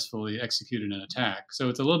successfully executed an attack. So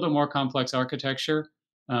it's a little bit more complex architecture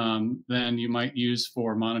than you might use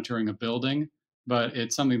for monitoring a building, but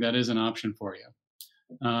it's something that is an option for you.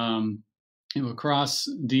 Across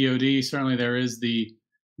DoD, certainly there is the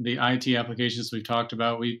IT applications we've talked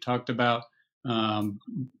about. We talked about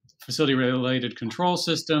facility-related control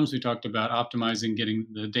systems. We talked about optimizing getting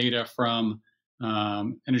the data from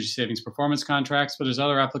energy savings performance contracts, but there's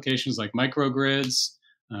other applications like microgrids.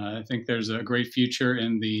 I think there's a great future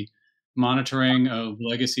in the monitoring of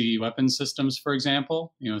legacy weapons systems, for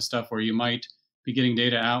example, stuff where you might be getting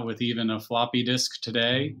data out with even a floppy disk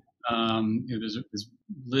today. It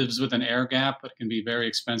lives with an air gap, but it can be very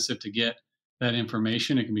expensive to get that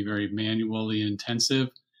information. It can be very manually intensive.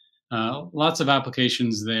 Lots of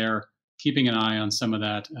applications there, keeping an eye on some of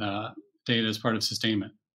that data as part of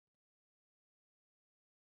sustainment.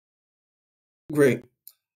 Great.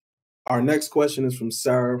 Our next question is from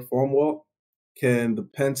Sarah Formwalt. Can the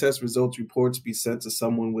pen test results reports be sent to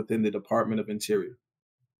someone within the Department of Interior?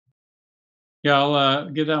 Yeah, I'll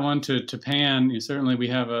give that one to Pan. Certainly, we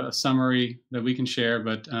have a summary that we can share,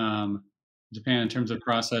 but Japan, in terms of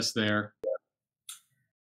process there.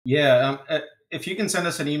 Yeah, if you can send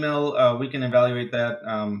us an email, we can evaluate that.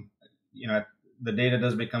 You know, the data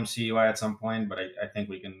does become CUI at some point, but I think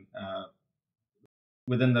we can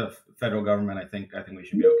within the federal government. I think we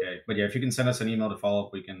should be okay. But yeah, if you can send us an email to follow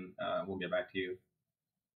up, we can we'll get back to you.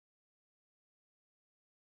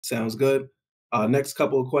 Sounds good. Next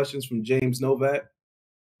couple of questions from James Novak.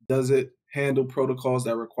 Does it handle protocols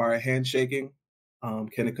that require handshaking?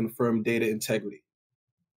 Can it confirm data integrity?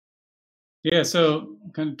 Yeah, so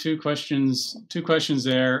kind of two questions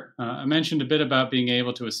there. I mentioned a bit about being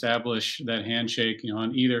able to establish that handshake,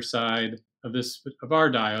 on either side of our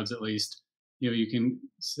diodes at least. You can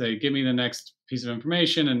say, give me the next piece of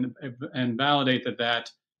information and validate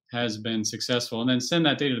that has been successful, and then send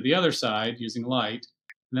that data to the other side using light,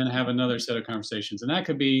 and then have another set of conversations. And that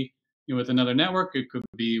could be with another network. It could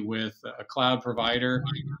be with a cloud provider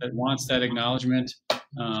that wants that acknowledgement.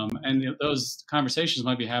 And those conversations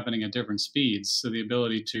might be happening at different speeds. So the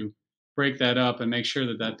ability to break that up and make sure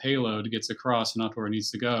that payload gets across and off where it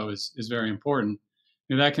needs to go is very important.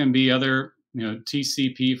 That can be other,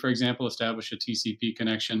 TCP, for example, establish a TCP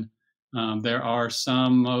connection. There are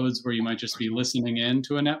some modes where you might just be listening in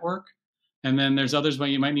to a network. And then there's others where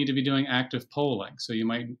you might need to be doing active polling. So you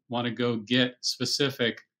might want to go get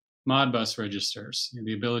specific Modbus registers,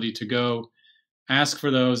 the ability to go ask for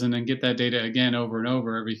those and then get that data again over and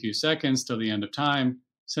over every few seconds till the end of time,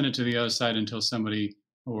 send it to the other side until somebody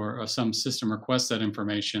or some system requests that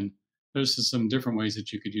information. Those are some different ways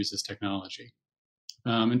that you could use this technology.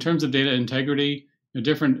 In terms of data integrity,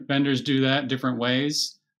 different vendors do that different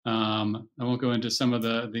ways. I won't go into some of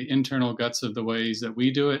the internal guts of the ways that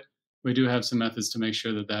we do it. We do have some methods to make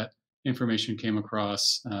sure that information came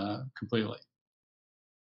across completely.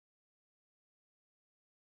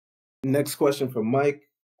 Next question from Mike.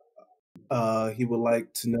 He would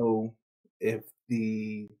like to know if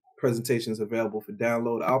the presentation is available for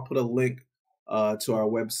download. I'll put a link to our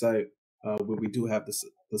website where we do have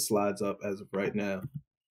the slides up as of right now.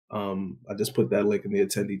 I just put that link in the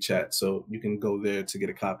attendee chat, so you can go there to get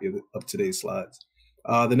a copy of today's slides.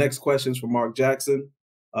 The next question is from Mark Jackson.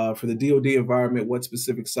 For the DoD environment, what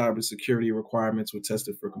specific cybersecurity requirements were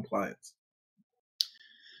tested for compliance?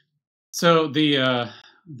 So the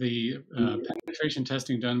penetration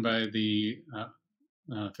testing done by the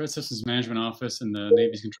Threat Systems Management Office and the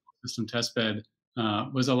Navy's Control System Testbed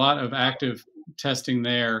was a lot of active testing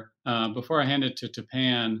there. Before I hand it to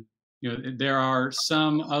Pan, there are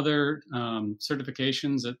some other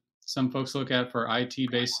certifications that some folks look at for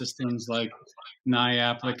IT-based systems like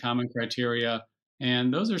NIAP, like Common Criteria,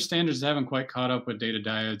 and those are standards that haven't quite caught up with data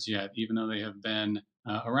diodes yet, even though they have been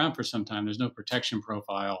around for some time. There's no protection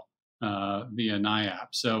profile via NIAP,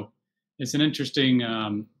 so it's an interesting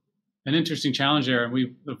challenge there.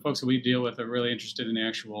 And the folks that we deal with are really interested in the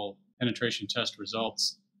actual penetration test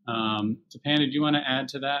results. Tapani, do you want to add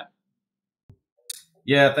to that?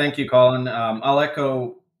 Yeah, thank you, Colin. I'll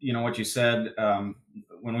echo, what you said.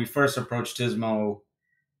 When we first approached TSMO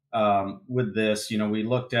with this, we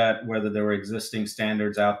looked at whether there were existing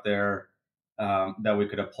standards out there that we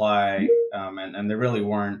could apply, and there really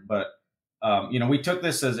weren't. But we took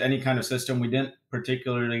this as any kind of system. We didn't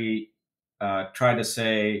particularly try to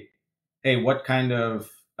say, hey, what kind of,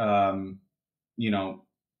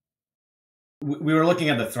 we were looking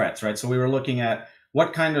at the threats, right? So we were looking at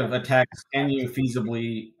what kind of attacks can you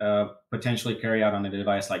feasibly potentially carry out on a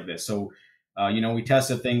device like this. So, we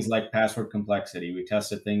tested things like password complexity. We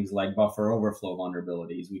tested things like buffer overflow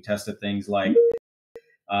vulnerabilities. We tested things like,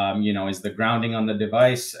 is the grounding on the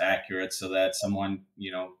device accurate so that someone,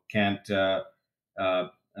 can't, go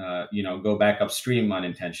back upstream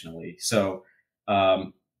unintentionally. So,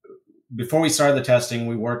 before we started the testing,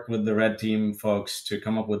 we worked with the red team folks to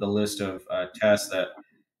come up with a list of tests that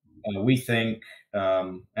we think,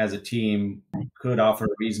 as a team, could offer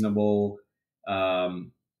a reasonable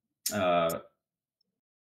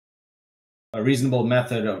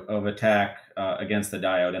method of attack against the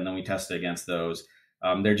diode, and then we tested against those.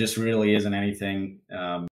 There just really isn't anything,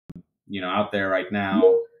 out there right now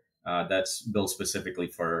that's built specifically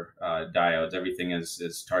for diodes. Everything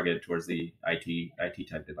is targeted towards the IT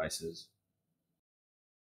type devices.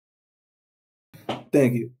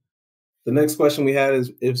 Thank you. The next question we had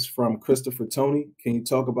is from Christopher Tony. Can you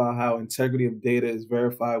talk about how integrity of data is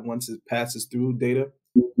verified once it passes through data?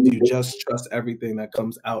 Do you just trust everything that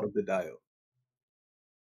comes out of the diode?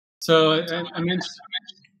 So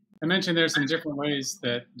I mentioned there's some different ways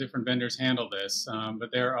that different vendors handle this,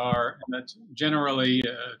 but there are generally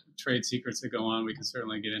trade secrets that go on. We can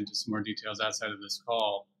certainly get into some more details outside of this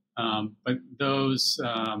call. But those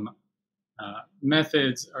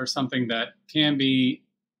methods are something that can be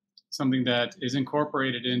something that is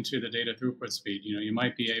incorporated into the data throughput speed. You know, you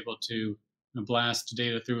might be able to blast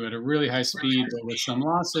data through at a really high speed with some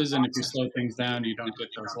losses, and if you slow things down, you don't get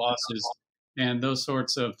those losses. And those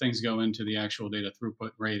sorts of things go into the actual data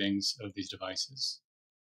throughput ratings of these devices.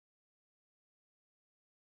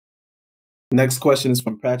 Next question is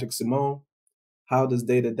from Patrick Simone. How does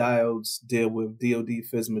Data Diodes deal with DoD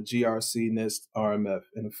FISMA GRC NIST RMF,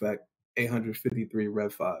 in effect 853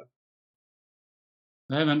 Rev 5?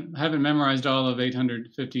 I haven't memorized all of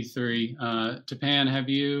 853. Tapan,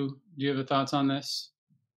 do you have thoughts on this?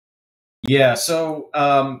 Yeah,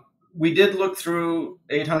 so we did look through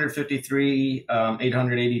 853,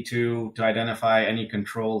 882 to identify any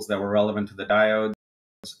controls that were relevant to the diodes.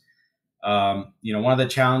 You know, one of the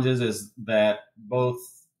challenges is that both,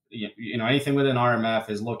 you know, anything within RMF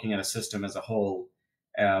is looking at a system as a whole,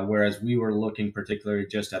 whereas we were looking particularly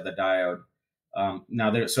just at the diode.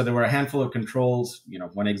 So there were a handful of controls. You know,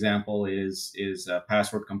 one example is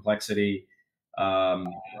password complexity, and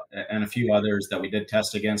a few others that we did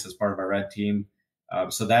test against as part of our red team.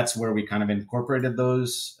 So that's where we kind of incorporated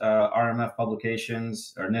those RMF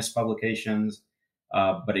publications or NIST publications.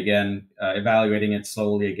 But again, evaluating it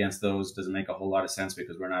slowly against those doesn't make a whole lot of sense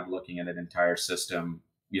because we're not looking at an entire system,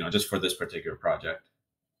 you know, just for this particular project.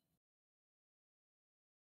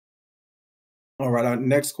 All right, our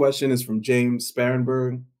next question is from James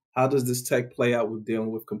Sparenberg. How does this tech play out with dealing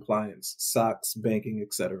with compliance, SOX, banking,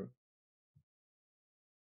 etc.?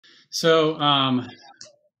 So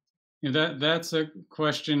you know, that's a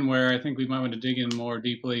question where I think we might want to dig in more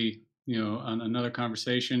deeply, you know, on another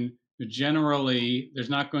conversation. But generally, there's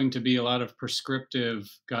not going to be a lot of prescriptive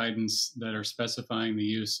guidance that are specifying the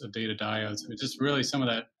use of data diodes. It's just really some of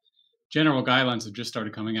that general guidelines have just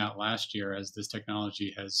started coming out last year as this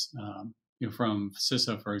technology has, you know, from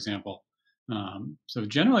CISA, for example. So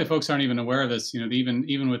generally, folks aren't even aware of this. You know,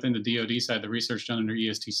 even within the DoD side, the research done under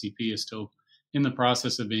ESTCP is still in the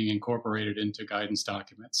process of being incorporated into guidance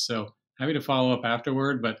documents. So happy to follow up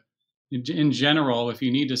afterward, but in general, if you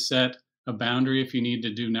need to set a boundary, if you need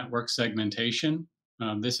to do network segmentation,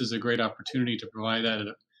 this is a great opportunity to provide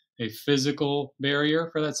that a physical barrier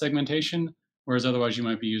for that segmentation, whereas otherwise you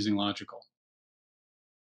might be using logical.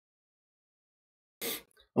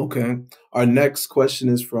 Okay. Our next question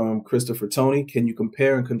is from Christopher Tony. Can you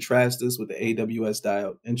compare and contrast this with the AWS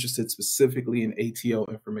diode? Interested specifically in ATO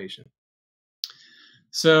information.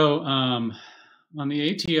 So on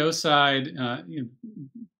the ATO side, you know,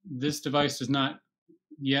 this device does not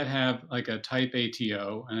yet have like a type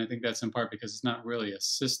ATO, and I think that's in part because it's not really a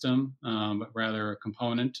system, but rather a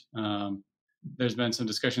component. There's been some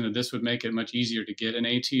discussion that this would make it much easier to get an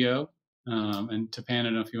ATO. And Tapan, I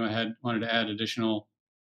don't know if you wanted to add additional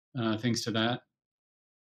things to that.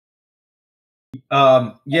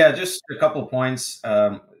 Yeah, just a couple of points.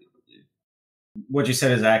 What you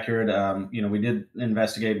said is accurate. You know, we did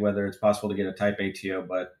investigate whether it's possible to get a type ATO,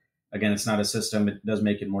 but again, it's not a system. It does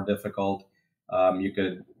make it more difficult. You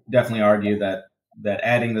could definitely argue that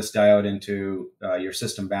adding this diode into your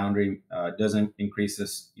system boundary doesn't increase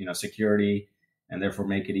this, you know, security and therefore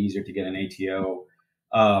make it easier to get an ATO.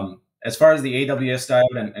 As far as the AWS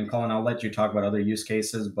diode, and Colin, I'll let you talk about other use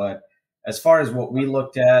cases, but as far as what we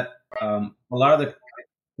looked at, a lot of the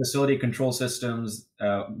facility control systems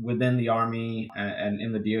within the Army and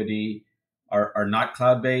in the DoD are not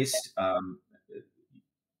cloud-based.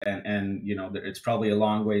 And you know, it's probably a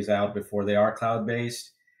long ways out before they are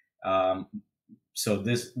cloud-based. So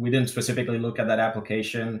we didn't specifically look at that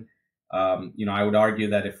application. You know, I would argue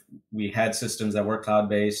that if we had systems that were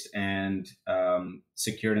cloud-based and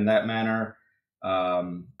secured in that manner,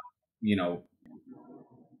 you know,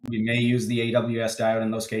 we may use the AWS diode in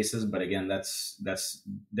those cases, but again, that's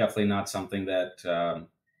definitely not something that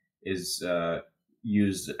is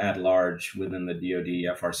used at large within the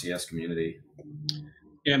DoD FRCS community.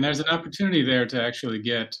 Yeah, and there's an opportunity there to actually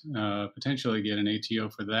get potentially get an ATO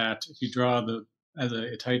for that. If you draw as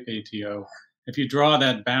a type ATO, if you draw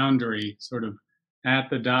that boundary sort of at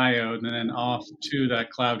the diode and then off to that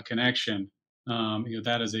cloud connection, you know,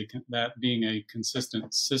 that being a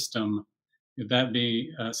consistent system, that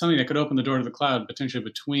be something that could open the door to the cloud potentially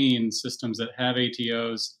between systems that have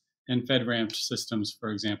ATOs and FedRAMP systems,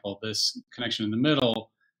 for example. This connection in the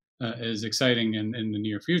middle is exciting in the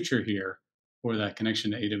near future here for that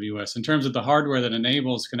connection to AWS. In terms of the hardware that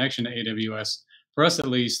enables connection to AWS, for us at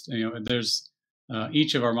least, you know, there's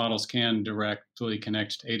each of our models can directly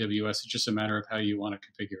connect to AWS. It's just a matter of how you want to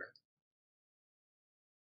configure it.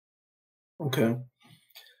 Okay.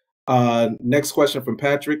 Next question from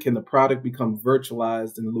Patrick. Can the product become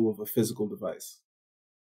virtualized in lieu of a physical device?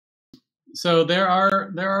 So there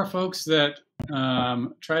are folks that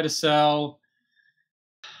try to sell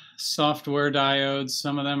software diodes.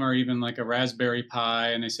 Some of them are even like a Raspberry Pi,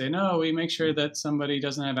 and they say, no, we make sure that somebody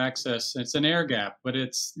doesn't have access. It's an air gap, but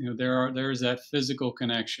it's, you know, there is that physical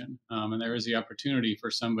connection, and there is the opportunity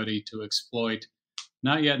for somebody to exploit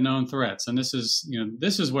not yet known threats. And this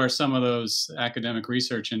is where some of those academic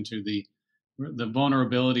research into the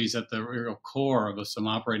vulnerabilities at the real core of some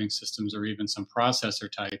operating systems or even some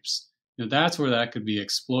processor types, you know, that's where that could be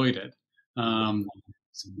exploited.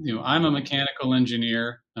 You know, I'm a mechanical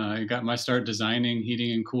engineer. I got my start designing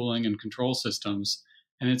heating and cooling and control systems,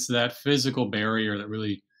 and it's that physical barrier that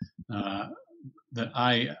really that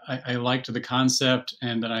I liked the concept,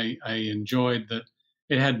 and that I enjoyed that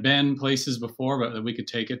it had been places before, but that we could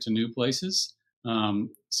take it to new places.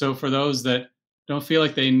 So for those that don't feel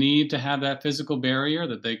like they need to have that physical barrier,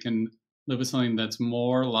 that they can live with something that's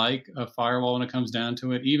more like a firewall when it comes down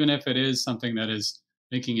to it, even if it is something that is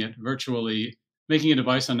making a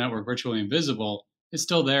device on network virtually invisible, it's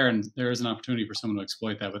still there, and there is an opportunity for someone to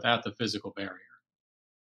exploit that without the physical barrier.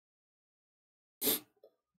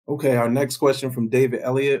 Okay, our next question from David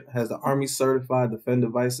Elliott. Has the Army certified the Fend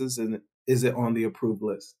devices, and is it on the approved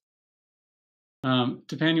list?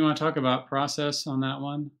 Japan, you want to talk about process on that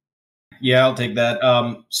one? Yeah, I'll take that.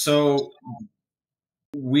 So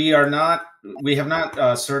we have not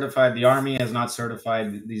certified, the Army has not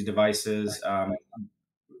certified these devices.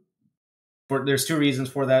 There's two reasons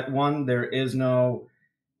for that. One, there is no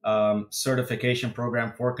certification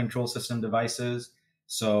program for control system devices.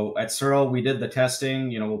 So at CERL, we did the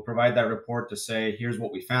testing. You know, we'll provide that report to say, here's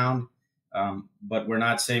what we found, but we're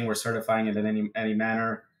not saying we're certifying it in any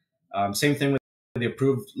manner. Same thing with the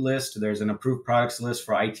approved list. There's an approved products list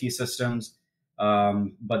for IT systems,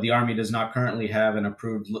 but the Army does not currently have an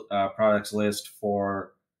approved products list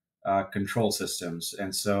for control systems.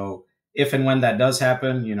 And so if and when that does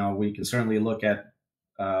happen, you know, we can certainly look at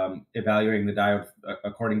evaluating the diode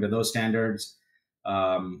according to those standards.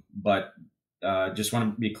 But just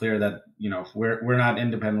want to be clear that, you know, we're not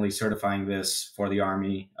independently certifying this for the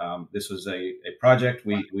Army. This was a project.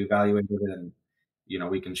 We evaluated it, and, you know,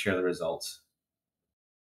 we can share the results.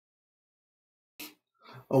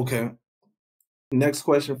 Okay. Next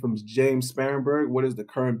question from James Sparenberg. What is the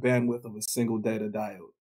current bandwidth of a single data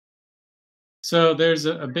diode? So there's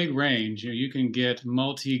a big range. You can get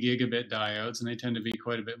multi-gigabit diodes, and they tend to be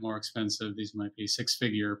quite a bit more expensive. These might be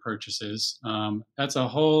six-figure purchases. That's a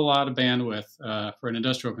whole lot of bandwidth for an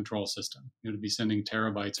industrial control system. You know, to be sending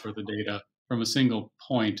terabytes worth of data from a single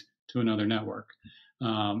point to another network.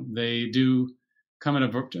 They do come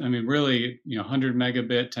at really, you know, 100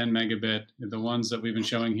 megabit, 10 megabit. The ones that we've been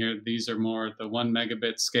showing here, these are more at the 1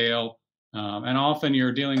 megabit scale. And often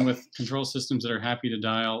you're dealing with control systems that are happy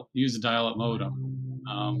to use a dial-up modem.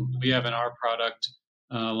 We have in our product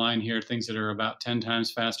line here things that are about 10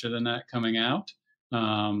 times faster than that coming out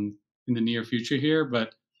in the near future here.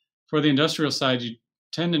 But for the industrial side, you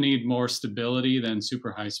tend to need more stability than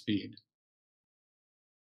super high speed.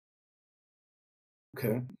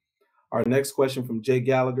 Okay. Our next question from Jay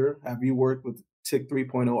Gallagher. Have you worked with TIC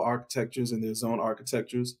 3.0 architectures and their zone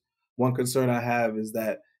architectures? One concern I have is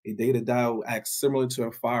that a data diode acts similar to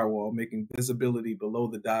a firewall, making visibility below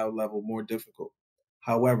the diode level more difficult.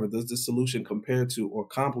 However, does the solution compare to or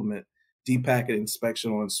complement deep packet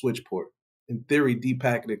inspection on a switch port? In theory, deep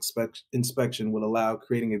packet inspection would allow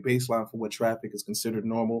creating a baseline for what traffic is considered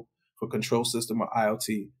normal for control system or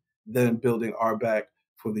IoT, then building RBAC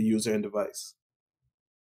for the user and device.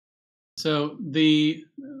 So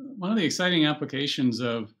one of the exciting applications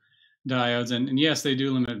of diodes, and yes, they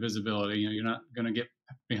do limit visibility. You know, you're not going to get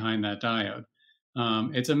behind that diode.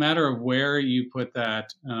 It's a matter of where you put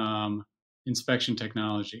that inspection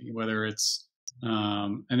technology, whether it's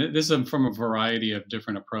and this is from a variety of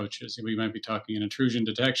different approaches. We might be talking an intrusion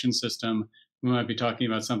detection system. We might be talking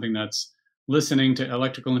about something that's listening to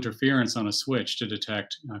electrical interference on a switch to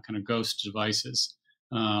detect kind of ghost devices.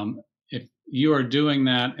 If you are doing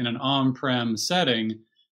that in an on-prem setting,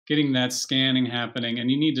 getting that scanning happening,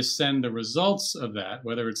 and you need to send the results of that,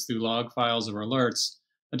 whether it's through log files or alerts,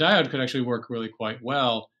 a diode could actually work really quite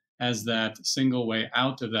well as that single way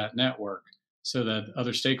out of that network, so that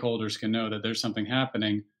other stakeholders can know that there's something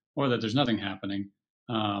happening or that there's nothing happening.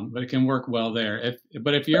 But it can work well there.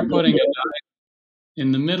 But if you're putting a diode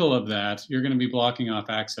in the middle of that, you're going to be blocking off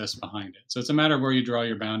access behind it. So it's a matter of where you draw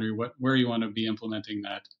your boundary, where you want to be implementing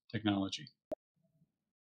that technology.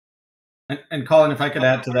 And Colin, if I could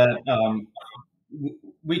add to that,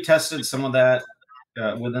 we tested some of that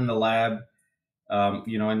within the lab.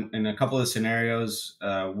 In a couple of scenarios,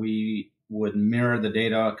 we would mirror the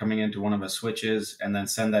data coming into one of the switches and then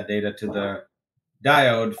send that data to the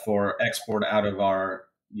diode for export out of our,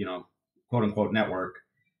 quote unquote network.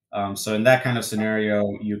 So in that kind of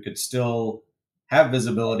scenario, you could still have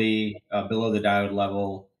visibility below the diode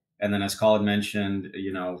level. And then as Colin mentioned,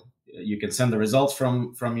 you can send the results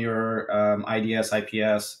from your IDS,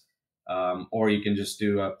 IPS, or you can just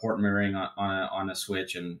do a port mirroring on a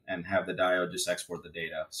switch and have the diode just export the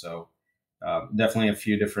data. So definitely a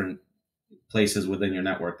few different places within your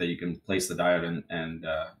network that you can place the diode and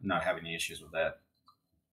not have any issues with that.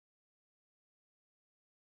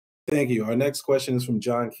 Thank you. Our next question is from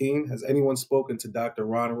John Keene. Has anyone spoken to Dr.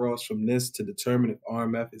 Ron Ross from NIST to determine if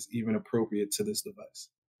RMF is even appropriate to this device?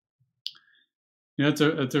 It's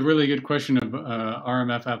a really good question of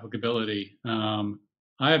RMF applicability. I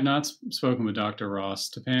have not spoken with Dr. Ross.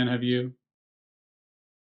 Tapan, have you?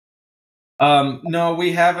 No,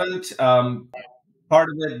 we haven't. Part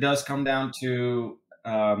of it does come down to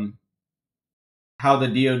how the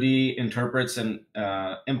DoD interprets and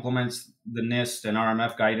implements the NIST and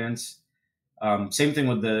RMF guidance. Same thing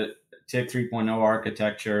with the TIC 3.0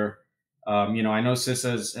 architecture. I know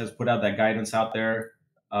CISA has put out that guidance out there,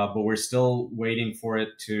 but we're still waiting for it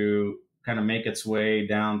to kind of make its way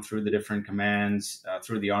down through the different commands,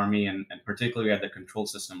 through the Army, and particularly at the control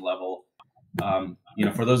system level.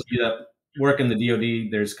 For those of you that work in the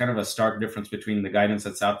DoD, there's kind of a stark difference between the guidance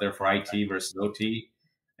that's out there for IT versus OT.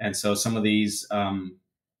 And so some of these,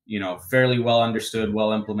 fairly well understood,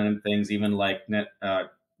 well implemented things, even like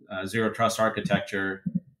zero trust architecture,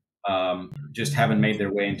 just haven't made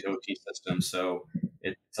their way into OT systems. So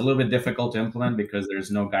it's a little bit difficult to implement because there's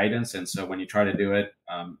no guidance. And so when you try to do it,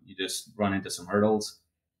 you just run into some hurdles.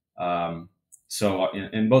 So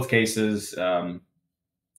in both cases,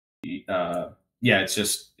 it's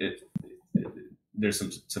just,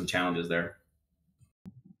 there's some challenges there.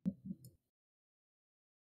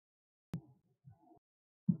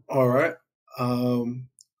 All right.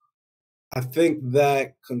 I think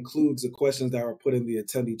that concludes the questions that were put in the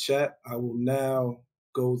attendee chat. I will now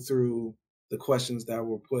go through the questions that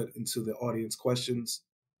were put into the audience questions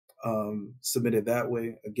submitted that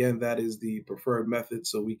way. Again, that is the preferred method,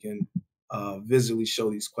 so we can visually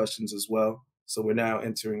show these questions as well. So we're now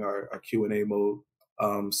entering our Q&A mode.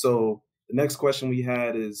 So the next question we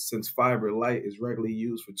had is, since fiber light is regularly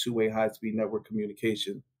used for two-way high-speed network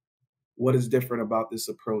communication, what is different about this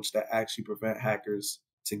approach that actually prevent hackers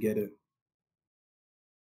to get in?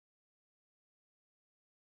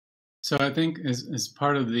 So I think as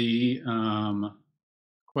part of the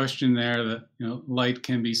question there, that light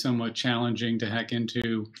can be somewhat challenging to hack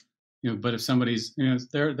into, but if somebody's,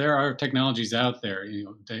 there are technologies out there,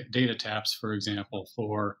 data taps, for example,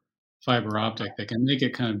 for fiber optic that can make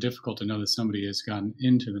it kind of difficult to know that somebody has gotten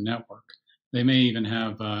into the network. They may even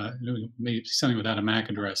have maybe something without a MAC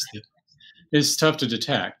address that is tough to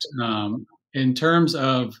detect. In terms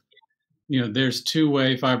of, there's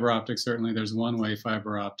two-way fiber optic, certainly there's one-way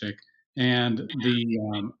fiber optic, and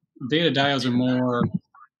the data diodes are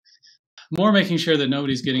more making sure that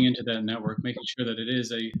nobody's getting into that network, making sure that it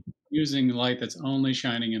is using light that's only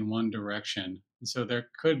shining in one direction. And so there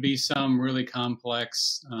could be some really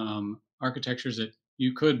complex architectures that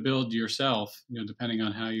you could build yourself, depending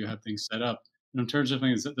on how you have things set up. And in terms of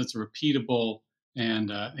things that's repeatable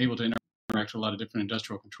and able to interact with a lot of different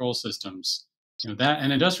industrial control systems, that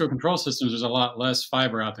and industrial control systems, there's a lot less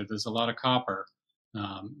fiber out there. There's a lot of copper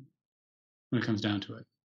when it comes down to it.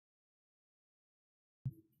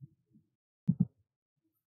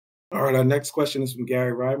 All right, our next question is from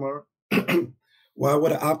Gary Reimer. Why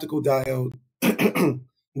would an optical diode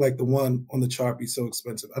like the one on the chart be so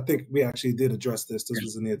expensive? I think we actually did address this. This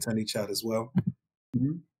was in the attendee chat as well.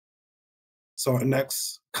 Mm-hmm. So our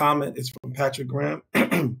next comment is from Patrick Graham.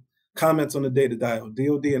 Comments on the data diode.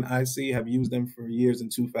 DoD and IC have used them for years in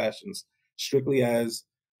two fashions, strictly as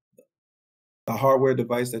the hardware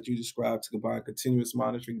device that you described to combine continuous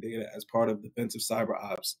monitoring data as part of defensive cyber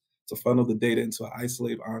ops to funnel the data into an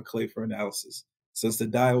isolated enclave for analysis. Since the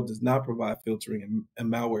diode does not provide filtering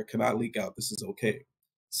and malware cannot leak out, this is okay.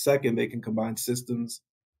 Second, they can combine systems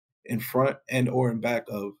in front and or in back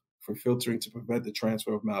of for filtering to prevent the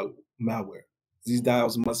transfer of malware. These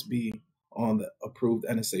diodes must be on the approved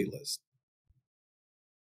NSA list.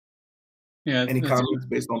 Yeah. Any comments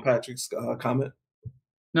based on Patrick's comment?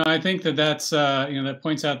 No, I think that's that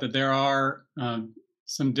points out that there are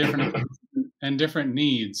some different and different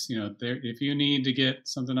needs. If you need to get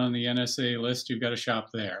something on the NSA list, you've got to shop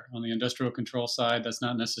there. On the industrial control side, that's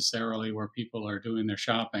not necessarily where people are doing their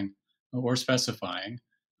shopping or specifying.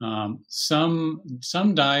 Some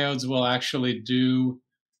diodes will actually do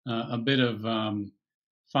a bit of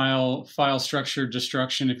file structure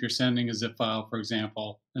destruction if you're sending a zip file, for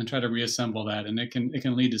example, and try to reassemble that, and it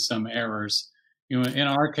can lead to some errors. In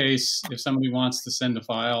our case, if somebody wants to send a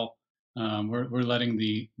file, we're letting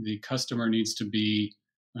the customer needs to be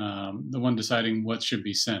the one deciding what should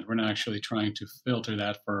be sent. We're not actually trying to filter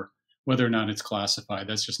that for whether or not it's classified.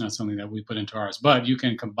 That's just not something that we put into ours. But you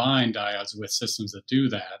can combine diodes with systems that do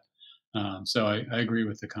that. So I agree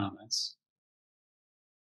with the comments.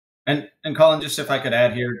 And Colin, just if I could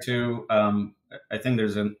add here too, I think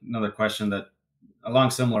there's another question that along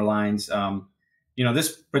similar lines.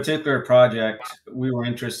 This particular project, we were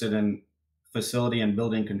interested in facility and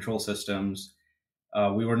building control systems.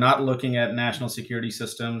 We were not looking at national security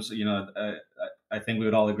systems. I think we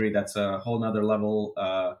would all agree that's a whole nother level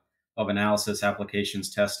of analysis,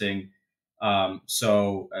 applications, testing.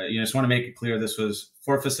 So just want to make it clear this was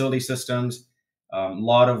for facility systems. A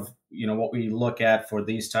lot of what we look at for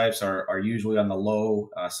these types are usually on the low,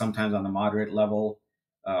 sometimes on the moderate level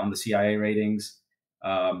on the CIA ratings.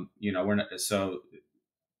 We're not, so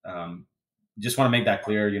just want to make that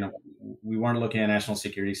clear. We weren't looking at national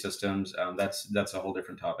security systems. That's a whole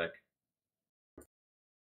different topic.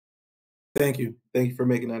 Thank you for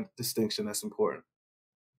making that distinction. That's important.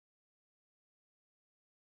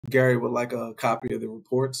 Gary would like a copy of the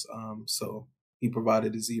reports, so he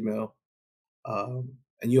provided his email.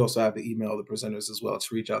 And you also have the email of the presenters as well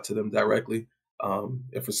to reach out to them directly.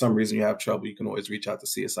 If for some reason you have trouble, you can always reach out to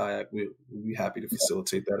CSIAC. We'll be happy to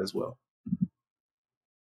facilitate that as well.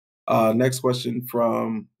 Next question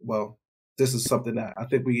from, this is something that I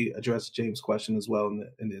think we addressed James' question as well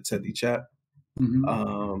in the attendee chat.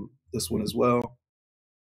 Mm-hmm. This one as well.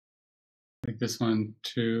 I think this one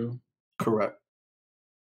too. Correct.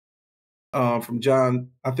 From John,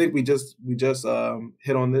 I think we just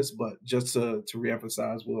hit on this, but just to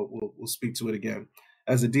reemphasize, we'll speak to it again.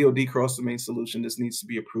 As a DoD cross-domain solution, this needs to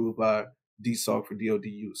be approved by DSOC for DoD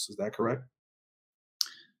use. Is that correct?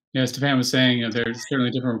 Yeah, as Stefan was saying, there's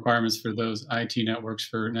certainly different requirements for those IT networks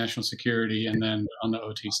for national security, and then on the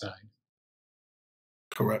OT side.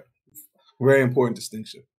 Correct. Very important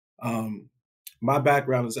distinction. My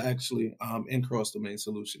background is actually in cross-domain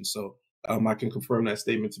solutions, so I can confirm that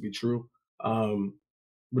statement to be true.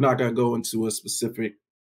 We're not going to go into a specific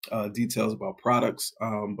details about products,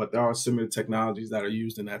 but there are similar technologies that are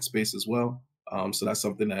used in that space as well. So that's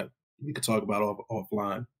something that we could talk about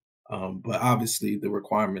offline. But obviously, the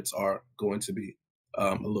requirements are going to be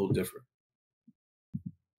a little different.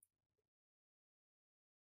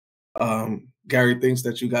 Gary thinks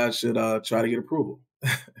that you guys should try to get approval.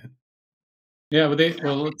 Yeah, we'll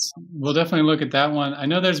definitely look at that one. I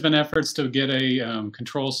know there's been efforts to get a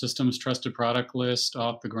control systems trusted product list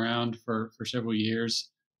off the ground for several years.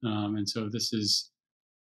 And so this is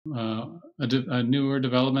a newer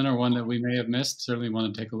development or one that we may have missed. Certainly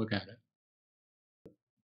want to take a look at it.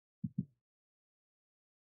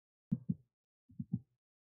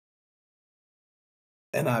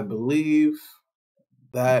 And I believe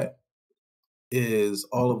that is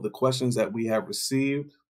all of the questions that we have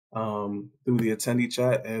received through the attendee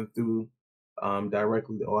chat and through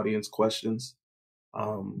directly the audience questions.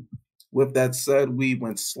 With that said, we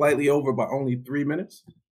went slightly over by only 3 minutes,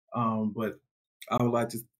 but I would like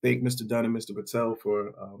to thank Mr. Dunn and Mr. Patel for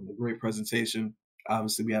a great presentation.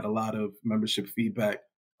 Obviously, we had a lot of membership feedback.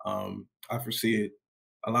 I foresee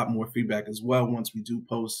a lot more feedback as well once we do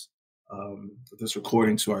post this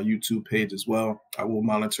recording to our YouTube page as well. I will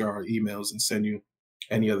monitor our emails and send you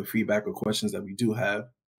any other feedback or questions that we do have.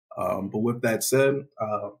 But with that said,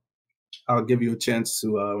 I'll give you a chance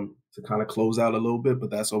to kind of close out a little bit, but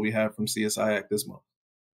that's all we have from CSIAC this month.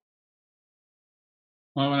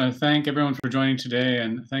 Well, I want to thank everyone for joining today,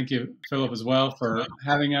 and thank you, Philip, as well, for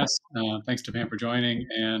having us. Thanks to Pam for joining,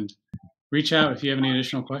 and reach out if you have any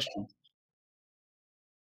additional questions.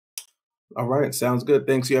 All right, sounds good.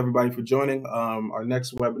 Thanks you everybody for joining. Our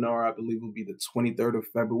next webinar, I believe, will be the 23rd of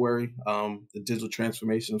February, the digital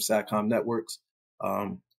transformation of SATCOM networks.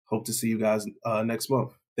 Hope to see you guys next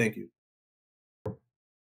month. Thank you.